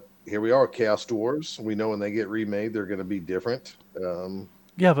 But here we are, Chaos Dwarves. We know when they get remade, they're going to be different.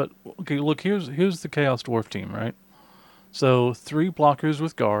 Yeah, but okay, look, here's the Chaos Dwarf team, right? So 3 blockers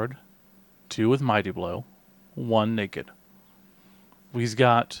with guard, 2 with Mighty Blow, 1 naked. We've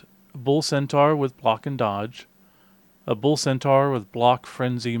got Bull Centaur with block and dodge, a Bull Centaur with block,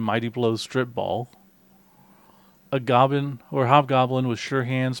 frenzy, Mighty Blow, strip ball, a Goblin or Hobgoblin with sure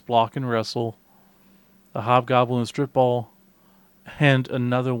hands, block and wrestle, a Hobgoblin with strip ball, and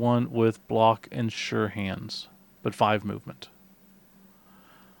another one with block and sure hands, but 5 movement.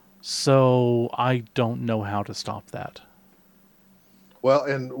 So I don't know how to stop that. Well,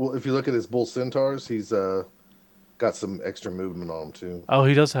 if you look at his Bull Centaurs, he's got some extra movement on him too. Oh,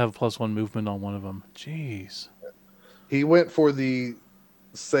 he does have +1 movement on one of them. Jeez. He went for the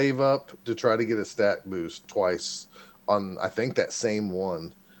save up to try to get a stat boost twice on, I think, that same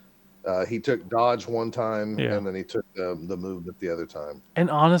one. He took dodge one time, and then he took the movement the other time. And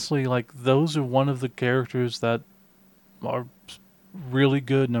honestly, like, those are one of the characters that are really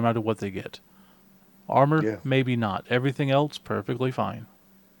good no matter what they get. Armor, maybe not. Everything else, perfectly fine.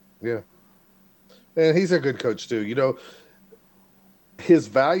 Yeah. And he's a good coach too. his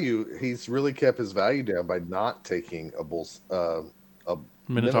value, he's really kept his value down by not taking a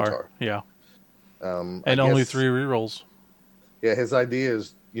Minotaur. Yeah. And only 3 rerolls. Yeah, his idea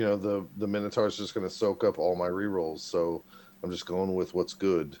is, the Minotaur is just going to soak up all my rerolls. So I'm just going with what's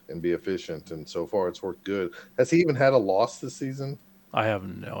good and be efficient. And so far, it's worked good. Has he even had a loss this season? I have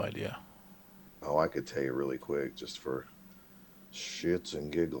no idea. Oh, I could tell you really quick, just for shits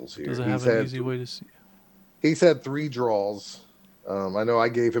and giggles here. Does it have an easy way to see? He's had 3 draws. I know I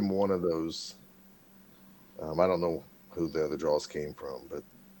gave him one of those. I don't know who the other draws came from, but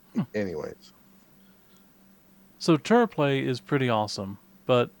anyways. So tour play is pretty awesome,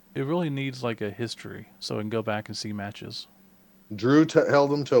 but it really needs like a history so I can go back and see matches. Drew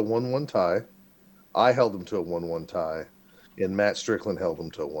held him to a 1-1 tie. I held him to a 1-1 tie. And Matt Strickland held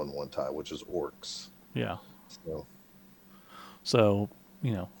him to a 1-1 tie, which is Orcs. Yeah. So,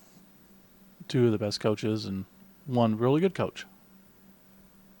 2 of the best coaches and 1 really good coach.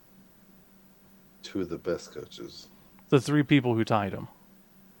 2 of the best coaches. The 3 people who tied him.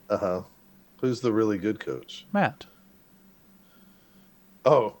 Uh-huh. Who's the really good coach? Matt.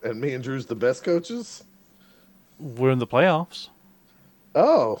 Oh, and me and Drew's the best coaches? We're in the playoffs.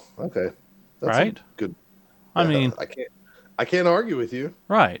 Oh, okay. That's right? Good. I mean, I can't argue with you.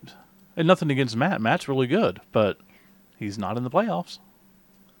 Right. And nothing against Matt. Matt's really good, but he's not in the playoffs.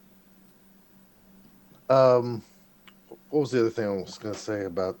 What was the other thing I was going to say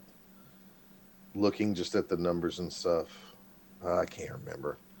about looking just at the numbers and stuff? I can't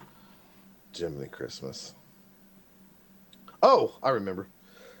remember. Jiminy Christmas. Oh, I remember.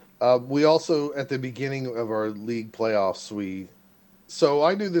 We also, at the beginning of our league playoffs, so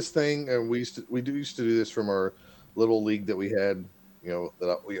I do this thing, and we used to do this from our little league that we had,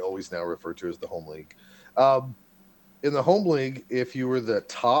 that we always now refer to as the home league. In the home league, if you had the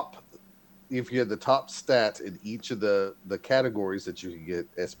top stats in each of the categories that you could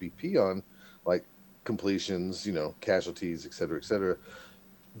get SPP on, like completions, casualties, et cetera,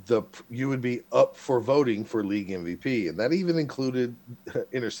 you would be up for voting for league MVP, and that even included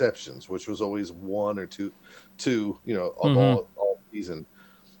interceptions, which was always 1 or 2, of all season.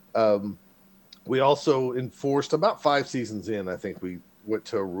 We also enforced about 5 seasons in. I think we went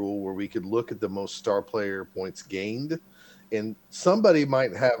to a rule where we could look at the most star player points gained, and somebody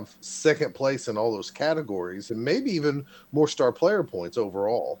might have second place in all those categories, and maybe even more star player points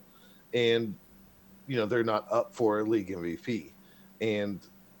overall, and they're not up for a league MVP, and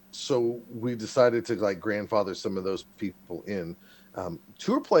so we decided to grandfather some of those people in.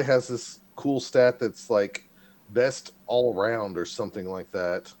 Tour play has this cool stat that's like best all around or something like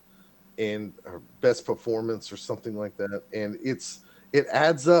that, and or best performance or something like that, and it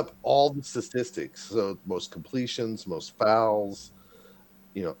adds up all the statistics. So most completions, most fouls,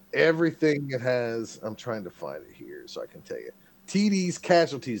 everything it has. I'm trying to find it here so I can tell you. TDs,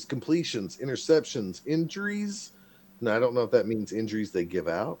 casualties, completions, interceptions, injuries. Now, I don't know if that means injuries they give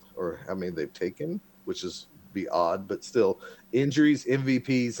out or how many they've taken, which is be odd, but still injuries,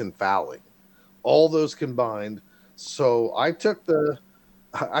 MVPs, and fouling, all those combined. So I took the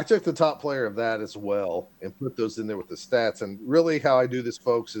top player of that as well and put those in there with the stats. And really how I do this,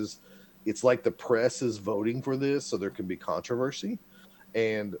 folks, is it's like the press is voting for this, so there can be controversy.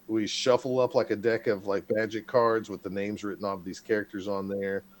 And we shuffle up like a deck of like Magic cards with the names written off these characters on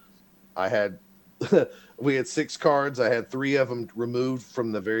there. We had 6 cards. I had 3 of them removed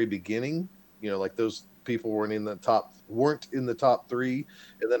from the very beginning. Like those people weren't in the top 3.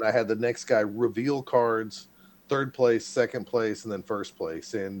 And then I had the next guy reveal cards, 3rd place, 2nd place, and then 1st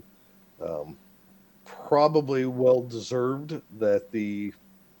place. And probably well deserved that the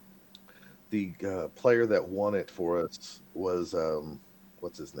player that won it for us was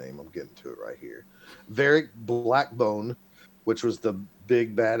what's his name? I'm getting to it right here. Varric Blackbone, which was the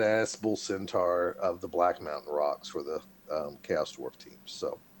big badass bull centaur of the Black Mountain Rocks for the Chaos Dwarf team.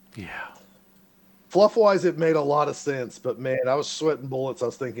 So yeah, fluff wise, it made a lot of sense. But man, I was sweating bullets. I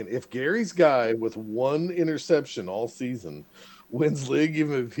was thinking, if Gary's guy with 1 interception all season wins league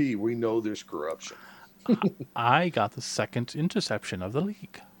MVP, we know there's corruption. I got the 2nd interception of the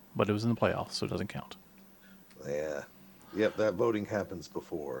league, but it was in the playoffs, so it doesn't count. Yeah. Yep, that voting happens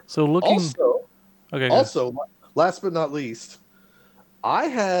before. So looking also, last but not least, I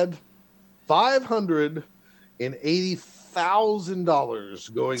had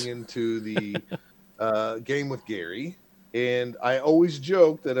 $580,000 going into the game with Gary, and I always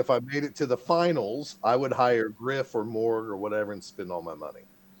joke that if I made it to the finals, I would hire Griff or Morg or whatever and spend all my money.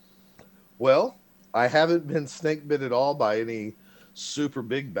 Well, I haven't been snake bit at all by any super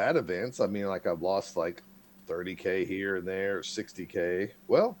big bad events. I mean, like I've lost like 30K here and there, or 60K.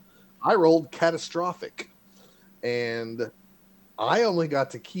 Well, I rolled catastrophic, and I only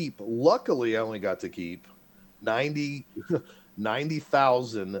got to keep, luckily, I only got to keep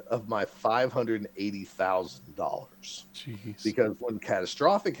 90,000 of my $580,000. Jeez. Because when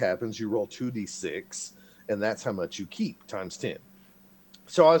catastrophic happens, you roll 2d6, and that's how much you keep times 10.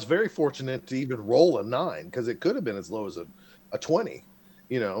 So I was very fortunate to even roll a 9 because it could have been as low as a 20,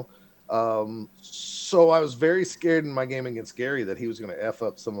 you know. So I was very scared in my game against Gary that he was going to F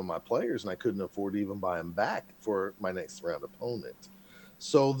up some of my players, and I couldn't afford to even buy him back for my next round opponent.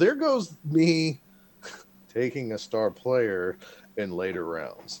 So there goes me taking a star player in later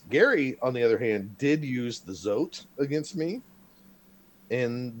rounds. Gary, on the other hand, did use the Zote against me,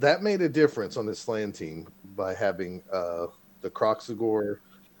 and that made a difference on this Slan team by having the Kroxigor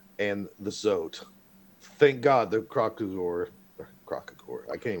and the Zote. Thank God the Kroxigor.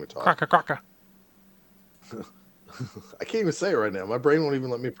 I can't even talk. Crocker. I can't even say it right now. My brain won't even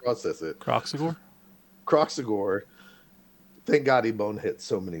let me process it. Kroxigor. Thank God he bone hit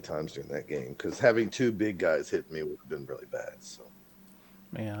so many times during that game, because having two big guys hit me would have been really bad. So,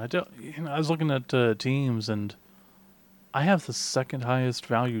 man, I was looking at teams, and I have the second highest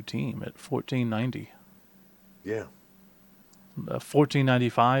value team at 1490. Yeah.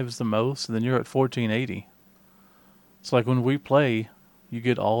 1495 is the most, and then you're at 1480. So, like, when we play, you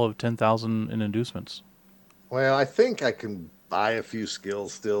get all of 10,000 in inducements. Well, I think I can buy a few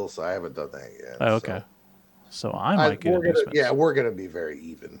skills still, so I haven't done that yet. Oh, okay. So I might get inducements. Yeah, we're going to be very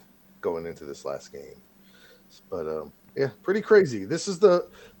even going into this last game. But, yeah, pretty crazy. This is the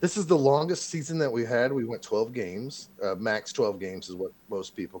longest season that we had. We went 12 games. Max 12 games is what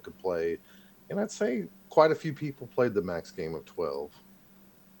most people could play. And I'd say quite a few people played the max game of 12.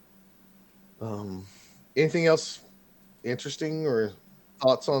 Anything else interesting or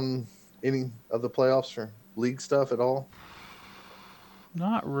thoughts on any of the playoffs or league stuff at all?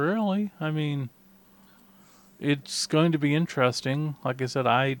 Not really. I mean, it's going to be interesting. Like I said,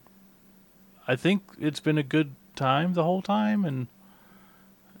 I think it's been a good time the whole time, and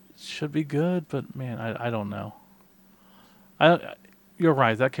it should be good. But man, I don't know. You're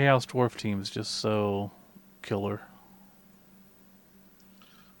right. That Chaos Dwarf team is just so killer.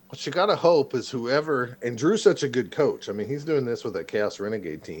 What you gotta hope is whoever, and Drew's such a good coach. I mean, he's doing this with a Chaos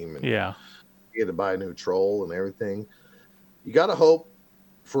Renegade team, and yeah, he had to buy a new troll and everything. You gotta hope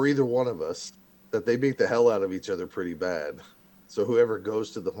for either one of us that they beat the hell out of each other pretty bad. So whoever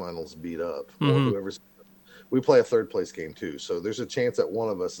goes to the finals beat up, or whoever's. We play a third place game too, so there's a chance that one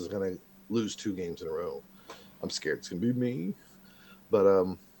of us is going to lose 2 games in a row. I'm scared it's going to be me,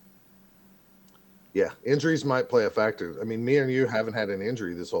 but yeah, injuries might play a factor. I mean, me and you haven't had an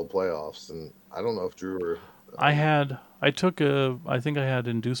injury this whole playoffs, and I don't know if Drew or I think I had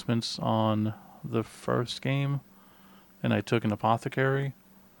inducements on the first game, and I took an apothecary.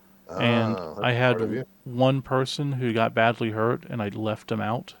 And I had one person who got badly hurt, and I left him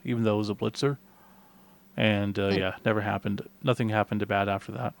out, even though it was a blitzer. And yeah, never happened. Nothing happened bad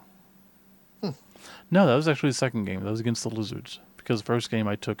after that. No, that was actually the second game. That was against the Lizards. Because the first game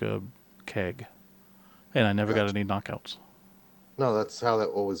I took a keg, and I never got any knockouts. No, that's how that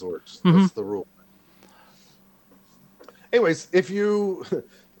always works. That's the rule. Anyways, if you,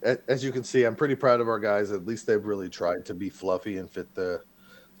 as you can see, I'm pretty proud of our guys. At least they've really tried to be fluffy and fit their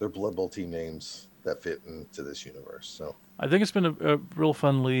Blood Bowl team names that fit into this universe. So I think it's been a real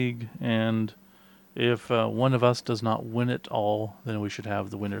fun league, and if one of us does not win it all, then we should have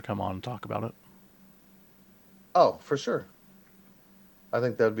the winner come on and talk about it. Oh, for sure. I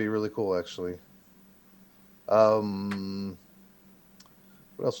think that'd be really cool, actually. What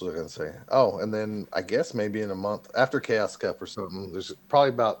else was I going to say? Oh, and then I guess maybe in a month after Chaos Cup or something, there's probably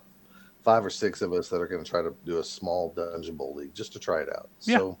about 5 or 6 of us that are going to try to do a small Dungeon Bowl league just to try it out.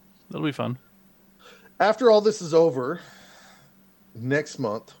 Yeah, so that'll be fun. After all this is over, next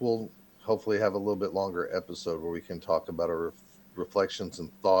month we'll hopefully have a little bit longer episode where we can talk about our reflections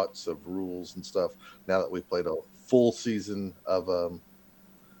and thoughts of rules and stuff. Now that we've played a full season of, the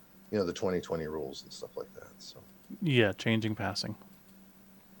 2020 rules and stuff like that. So yeah, changing passing.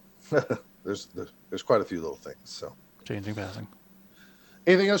 there's quite a few little things. So changing passing.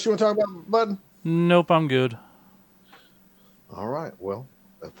 Anything else you want to talk about, bud? Nope, I'm good. All right. Well,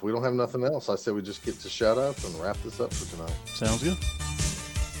 if we don't have nothing else, I say we just get to shout outs and wrap this up for tonight. Sounds good.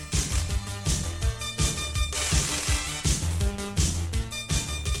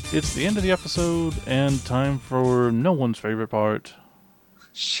 It's the end of the episode and time for no one's favorite part.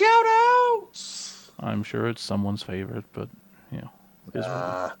 Shout outs! I'm sure it's someone's favorite, but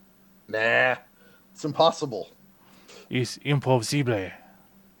nah, it's impossible. It's impossible.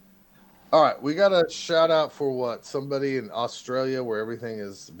 All right, we got a shout out for what? Somebody in Australia where everything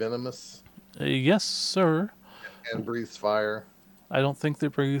is venomous? Yes, sir. And breathes fire. I don't think they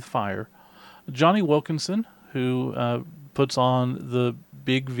breathe fire. Johnny Wilkinson, who puts on the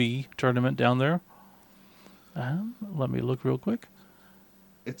Big V tournament down there. Let me look real quick.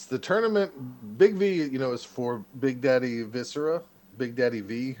 It's the tournament. Big V, is for Big Daddy Viscera, Big Daddy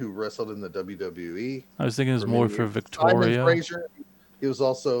V, who wrestled in the WWE. I was thinking it was more for Victoria. Simon Fraser. He was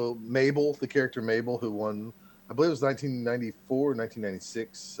also Mabel, the character Mabel, who won, I believe it was 1994,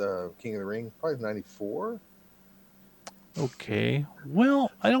 1996, King of the Ring. Probably 94. Okay.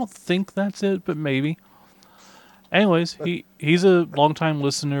 Well, I don't think that's it, but maybe. Anyways, he's a longtime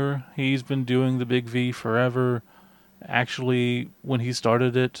listener. He's been doing the Big V forever. Actually, when he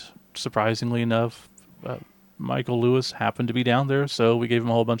started it, surprisingly enough, Michael Lewis happened to be down there, so we gave him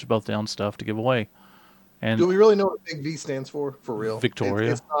a whole bunch of Belt Down stuff to give away. And do we really know what Big V stands for real?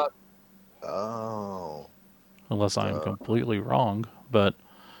 Victoria. It's not. Oh. Unless I'm completely wrong, but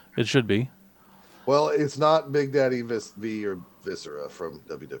it should be. Well, it's not Big Daddy V or Viscera from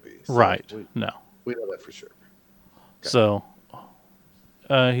WWE. So right. No. We know that for sure. Okay. So,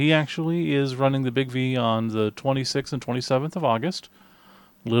 he actually is running the Big V on the 26th and 27th of August.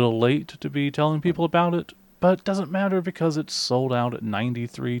 A little late to be telling people about it, but it doesn't matter because it's sold out at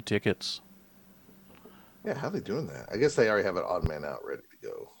 93 tickets. Yeah, how are they doing that? I guess they already have an odd man out ready to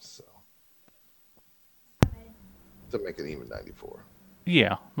go, so to make it even 94.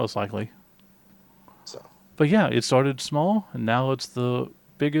 Yeah, most likely. So, but yeah, it started small, and now it's the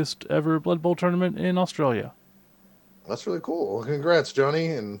biggest ever Blood Bowl tournament in Australia. That's really cool. Well, congrats, Johnny,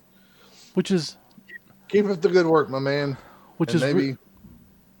 and which is keep up the good work, my man. Which and is maybe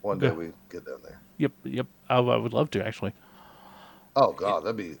one day we get down there. Yep. I would love to actually. Oh God,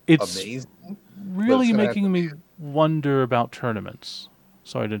 that'd be amazing. Really making me wonder about tournaments.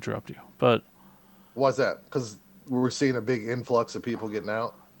 Sorry to interrupt you, but why's that? Because we're seeing a big influx of people getting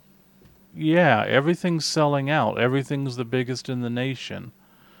out. Yeah, everything's selling out. Everything's the biggest in the nation.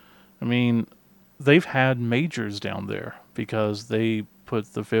 I mean, they've had majors down there because they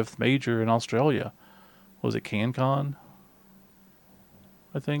put the 5th major in Australia. Was it CanCon?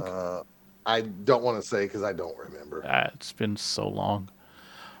 I think. I don't want to say because I don't remember. It's been so long.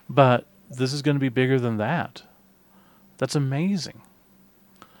 But this is going to be bigger than that. That's amazing.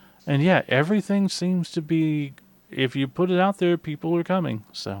 And yeah, everything seems to be, if you put it out there, people are coming.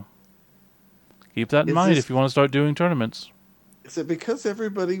 So keep that in mind if you want to start doing tournaments. Is it because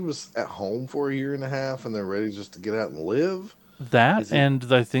everybody was at home for a year and a half and they're ready just to get out and live? That,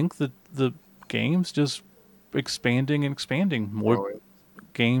 and I think that the game's just expanding and expanding. More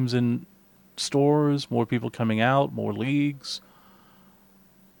games in stores, more people coming out, more leagues.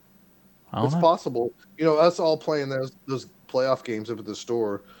 It's possible. Us all playing those playoff games up at the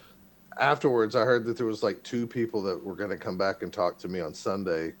store. Afterwards, I heard that there was like 2 people that were going to come back and talk to me on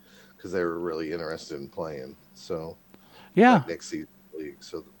Sunday because they were really interested in playing. So, yeah, next season league.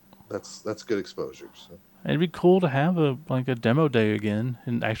 So that's good exposure. So. It'd be cool to have a demo day again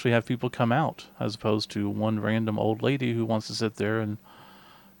and actually have people come out as opposed to one random old lady who wants to sit there and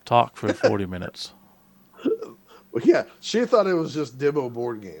talk for 40 minutes. Well, yeah, she thought it was just demo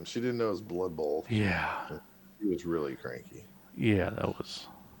board games. She didn't know it was Blood Bowl. Yeah. She was really cranky. Yeah, that was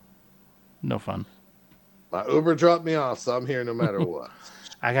no fun. My Uber dropped me off, so I'm here no matter what.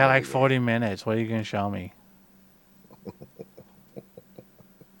 I got like 40 minutes. What are you going to show me?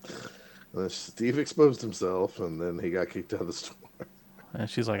 Steve exposed himself, and then he got kicked out of the store. And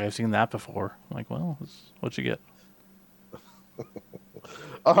she's like, I've seen that before. I'm like, well, that's what you get.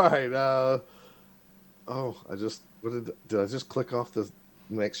 All right. Did I just click off the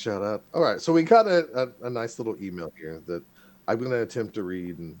next shout out? All right. So we got a nice little email here that I'm going to attempt to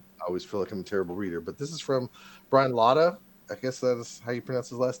read, and I always feel like I'm a terrible reader, but this is from Brian Latta. I guess that is how you pronounce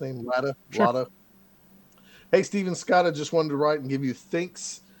his last name, Latta. Sure. Latta. Hey, Stephen Scott, I just wanted to write and give you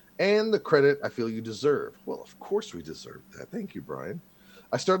thanks and the credit I feel you deserve. Well, of course we deserve that. Thank you, Brian.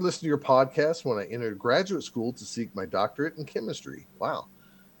 I started listening to your podcast when I entered graduate school to seek my doctorate in chemistry. Wow.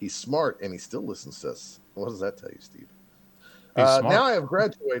 He's smart, and he still listens to us. What does that tell you, Steve? Now I have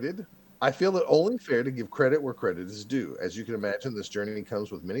graduated. I feel it only fair to give credit where credit is due. As you can imagine, this journey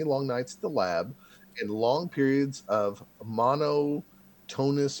comes with many long nights at the lab and long periods of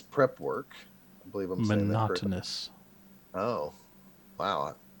monotonous prep work. I believe I'm saying that correctly. Monotonous. Oh,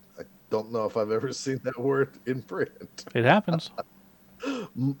 wow. I don't know if I've ever seen that word in print. It happens.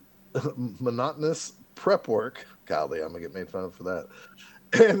 Monotonous prep work. Golly, I'm going to get made fun of for that.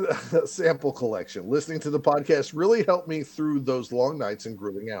 And sample collection. Listening to the podcast really helped me through those long nights and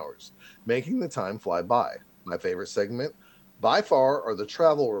grueling hours, making the time fly by. My favorite segment by far are the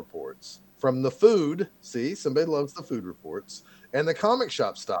travel reports. From the food, see, somebody loves the food reports, and the comic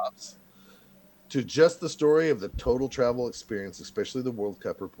shop stops, to just the story of the total travel experience, especially the World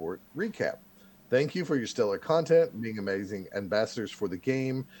Cup report recap. Thank you for your stellar content, being amazing ambassadors for the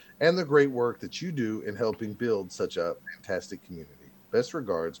game, and the great work that you do in helping build such a fantastic community. Best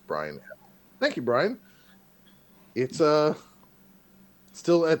regards, Brian L. Thank you, Brian. It's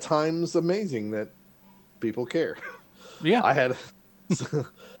still at times amazing that people care. Yeah. I had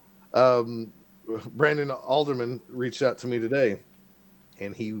Brandon Alderman reached out to me today,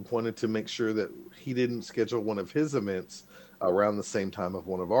 and he wanted to make sure that he didn't schedule one of his events around the same time of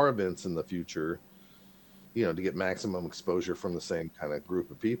one of our events in the future, to get maximum exposure from the same kind of group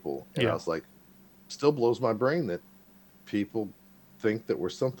of people. And I was like, still blows my brain that people think that we're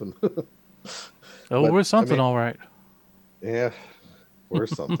something. We're something, all right. Yeah, we're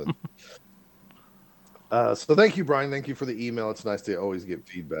something. So thank you, Brian. Thank you for the email. It's nice to always get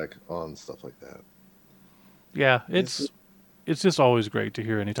feedback on stuff like that. Yeah, it's just always great to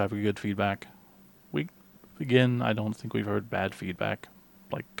hear any type of good feedback. I don't think we've heard bad feedback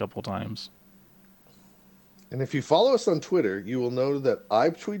like a couple times. And if you follow us on Twitter, you will know that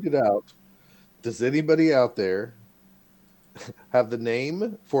I've tweeted out, does anybody out there have the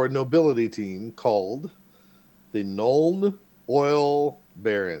name for a nobility team called the Nuln Oil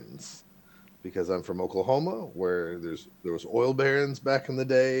Barons? Because I'm from Oklahoma, where there was oil barons back in the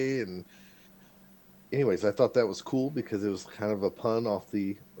day. And anyways, I thought that was cool because it was kind of a pun off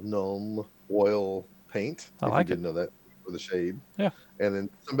the Nuln oil paint. I like it. Didn't know that for the shade. Yeah. And then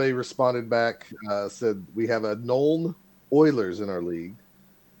somebody responded back, said we have a Nuln Oilers in our league,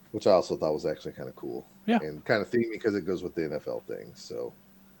 which I also thought was actually kind of cool. Yeah. And kind of themey because it goes with the NFL thing. So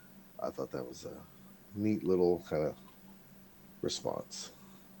I thought that was a neat little kind of response.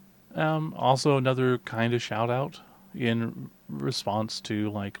 Also another kind of shout out in response to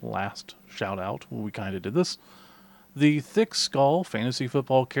last shout out when we kind of did this. The Thick Skull Fantasy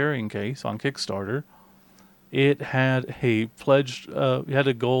Football Carrying Case on Kickstarter. It had a pledged, it had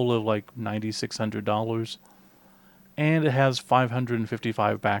a goal of $9,600, and it has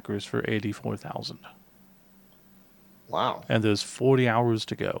 555 backers for $84,000. Wow! And there's 40 hours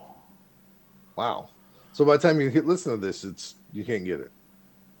to go. Wow! So by the time you listen to this, you can't get it.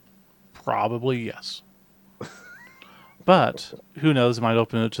 Probably yes. But who knows? It might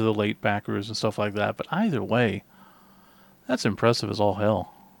open it to the late backers and stuff like that. But either way, that's impressive as all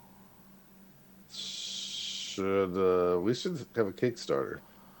hell. We should have a Kickstarter?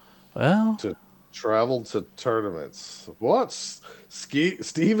 Well, to travel to tournaments. What's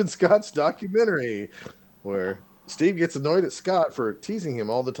Steve and Scott's documentary, where Steve gets annoyed at Scott for teasing him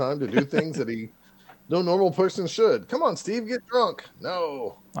all the time to do things that no normal person should. Come on, Steve, get drunk.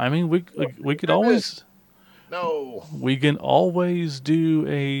 No. I mean, we could always. No. We can always do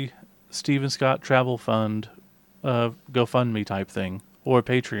a Steve and Scott travel fund, GoFundMe type thing, or a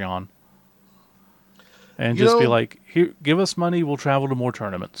Patreon. And just be like, here, give us money, we'll travel to more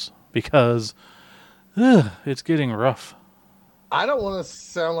tournaments. Because it's getting rough. I don't want to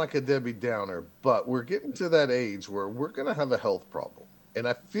sound like a Debbie Downer, but we're getting to that age where we're going to have a health problem. And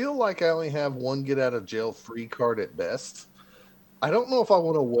I feel like I only have one get-out-of-jail-free card at best. I don't know if I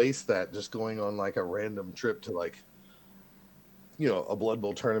want to waste that just going on a random trip to a Blood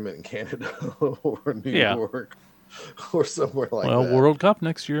Bowl tournament in Canada or New York or somewhere like that. Well, World Cup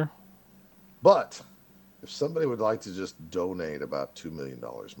next year. But if somebody would like to just donate about $2 million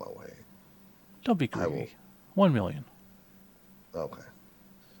my way. Don't be greedy. $1 million. Okay.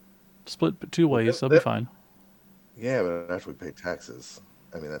 Split 2 ways, that'll be fine. Yeah, but after we pay taxes,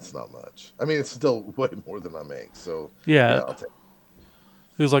 I mean, that's not much. I mean, it's still way more than I make. So, yeah I'll take it.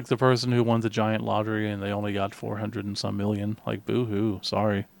 It was like the person who won the giant lottery and they only got 400 and some million. Like, boo-hoo,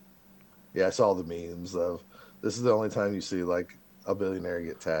 sorry. Yeah, I saw the memes of this is the only time you see a billionaire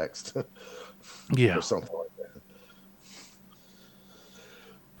get taxed. Yeah. Or something like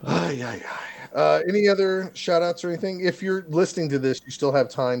that. Any other shout outs or anything? If you're listening to this, you still have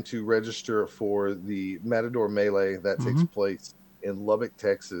time to register for the Matador Melee that takes place in Lubbock,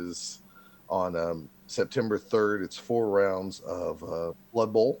 Texas on September 3rd. It's 4 rounds of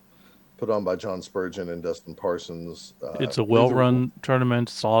Blood Bowl put on by John Spurgeon and Dustin Parsons. It's a well-run tournament.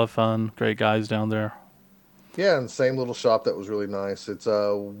 It's a lot of fun. Great guys down there. Yeah, and same little shop that was really nice. It's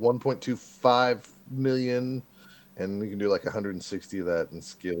 1.25 million, and you can do 160 of that in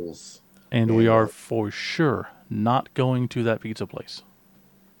skills. And we are for sure not going to that pizza place.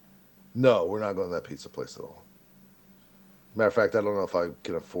 No, we're not going to that pizza place at all. Matter of fact, I don't know if I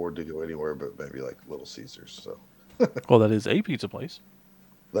can afford to go anywhere, but maybe Little Caesars. So. Well, that is a pizza place.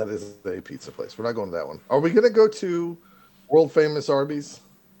 That is a pizza place. We're not going to that one. Are we going to go to world famous Arby's?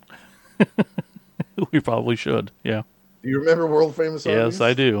 We probably should. Yeah. Do you remember world famous Arby's? Yes,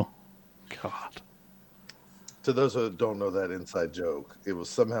 I do. God. To those who don't know that inside joke, it was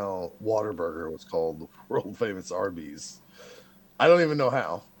somehow Whataburger was called the world famous Arby's. I don't even know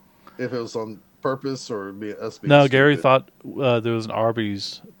how. If it was on purpose or us being No, stupid. Gary thought there was an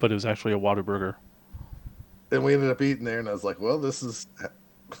Arby's, but it was actually a Whataburger. And we ended up eating there, and I was like, well, this is,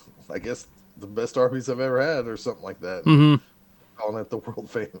 I guess, the best Arby's I've ever had, or something like that. Mm-hmm. Calling it the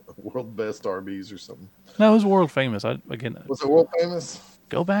world best Arby's or something. No, it was world famous. Was it world famous?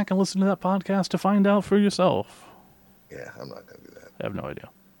 Go back and listen to that podcast to find out for yourself. Yeah, I'm not going to do that. I have no idea.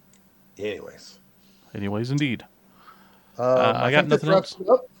 Anyways, indeed. I got nothing else.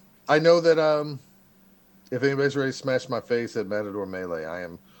 I know that if anybody's ready to smash my face at Matador Melee, I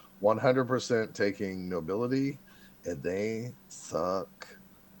am 100% taking Nobility, and they suck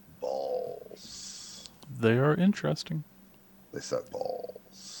balls. They are interesting. They suck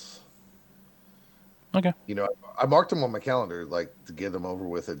balls. Okay. You know, I marked them on my calendar, like, to get them over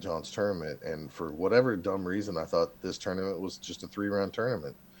with at John's tournament, and for whatever dumb reason, I thought this tournament was just a 3-round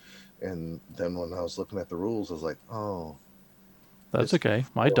tournament. And then when I was looking at the rules, I was like, oh. That's okay.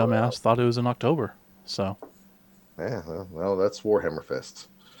 My dumbass thought it was in October, so. Yeah, well, that's Warhammer Fest.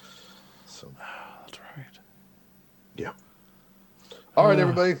 So. That's right. Yeah. All right,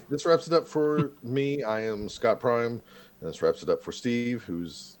 everybody. This wraps it up for me. I am Scott Prime. And this wraps it up for Steve,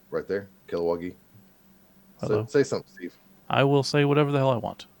 who's right there. Kilowoggy. So, say something, Steve. I will say whatever the hell I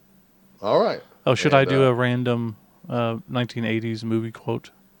want. All right. Oh, should I do a random 1980s movie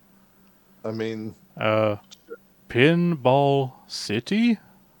quote? I mean... Pinball City?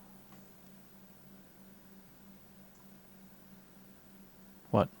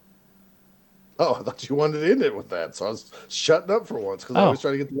 What? Oh, I thought you wanted to end it with that, so I was shutting up for once because I always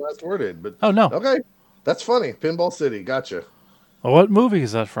try to get the last word in. But no. Okay, that's funny. Pinball City, gotcha. What movie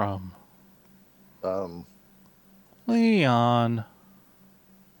is that from? Leon.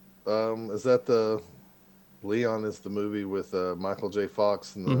 Is that the Leon? Is the movie with Michael J.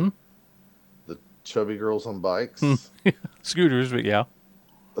 Fox and the chubby girls on bikes? Scooters, but yeah.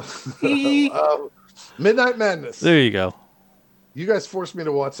 Midnight Madness. There you go. You guys forced me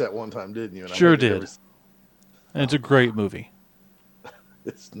to watch that one time, didn't you? And sure did. And it's a great movie.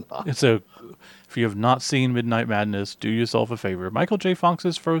 It's not. If you have not seen Midnight Madness, do yourself a favor. Michael J.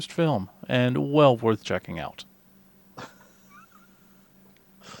 Fox's first film, and well worth checking out.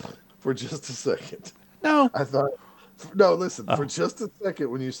 For just a second. No. I thought... No, listen, for just a second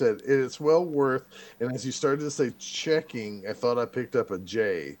when you said it's well worth, and as you started to say checking, I thought I picked up a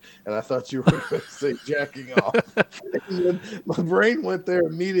J, and I thought you were going to say jacking off. And then my brain went there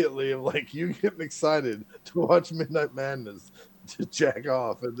immediately of like, you getting excited to watch Midnight Madness to jack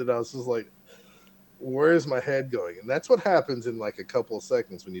off. And then I was just like, where is my head going? And that's what happens in like a couple of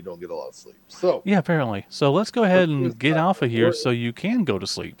seconds when you don't get a lot of sleep. So yeah, apparently. So let's go ahead and get off of here so you can go to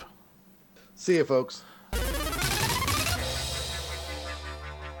sleep. See you, folks.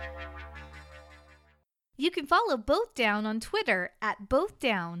 You can follow Both Down on Twitter at Both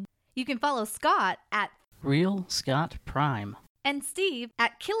Down. You can follow Scott at Real Scott Prime and Steve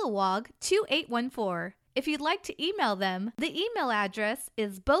at Kilowog2814. If you'd like to email them, the email address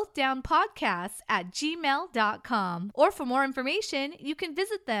is bothdownpodcasts@gmail.com. Or for more information, you can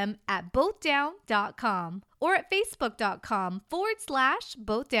visit them at bothdown.com or at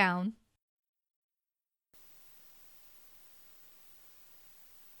facebook.com/bothdown.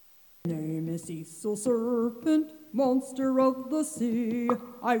 Name is Cecil Serpent, monster of the sea.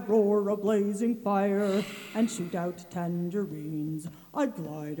 I roar a blazing fire and shoot out tangerines. I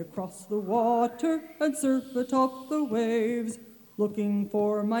glide across the water and surf atop the waves, looking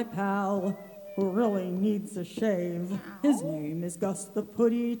for my pal who really needs a shave. His name is Gus the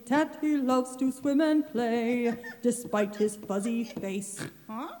Putty Tat. He loves to swim and play, despite his fuzzy face.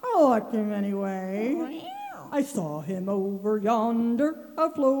 I like him anyway. I saw him over yonder,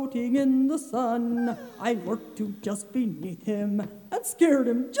 floating in the sun. I lurked to just beneath him and scared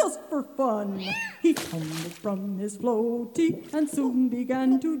him just for fun. He tumbled from his floaty and soon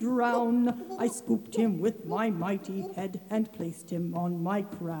began to drown. I scooped him with my mighty head and placed him on my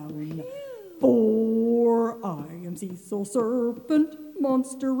crown. For I am Cecil Serpent,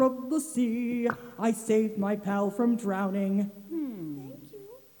 monster of the sea. I saved my pal from drowning.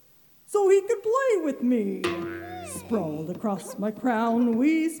 So he could play with me. Sprawled across my crown,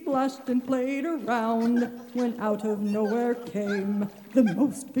 we splashed and played around, when out of nowhere came the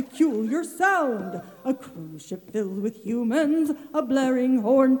most peculiar sound. A cruise ship filled with humans, a blaring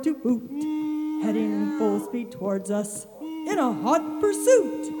horn to boot, heading full speed towards us in a hot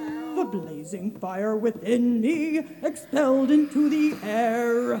pursuit. The blazing fire within me expelled into the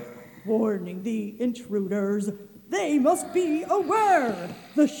air, warning the intruders, They must be aware.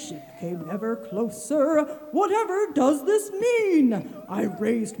 The ship came ever closer. Whatever does this mean? I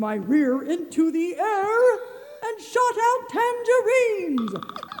raised my rear into the air and shot out tangerines.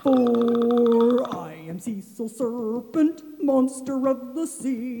 For I am Cecil Serpent, monster of the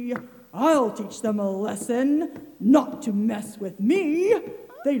sea. I'll teach them a lesson, not to mess with me.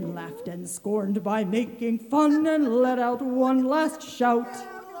 They laughed and scorned by making fun and let out one last shout.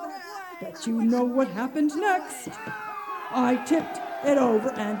 Bet you know what happened next. I tipped it over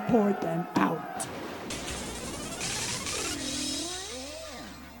and poured them out.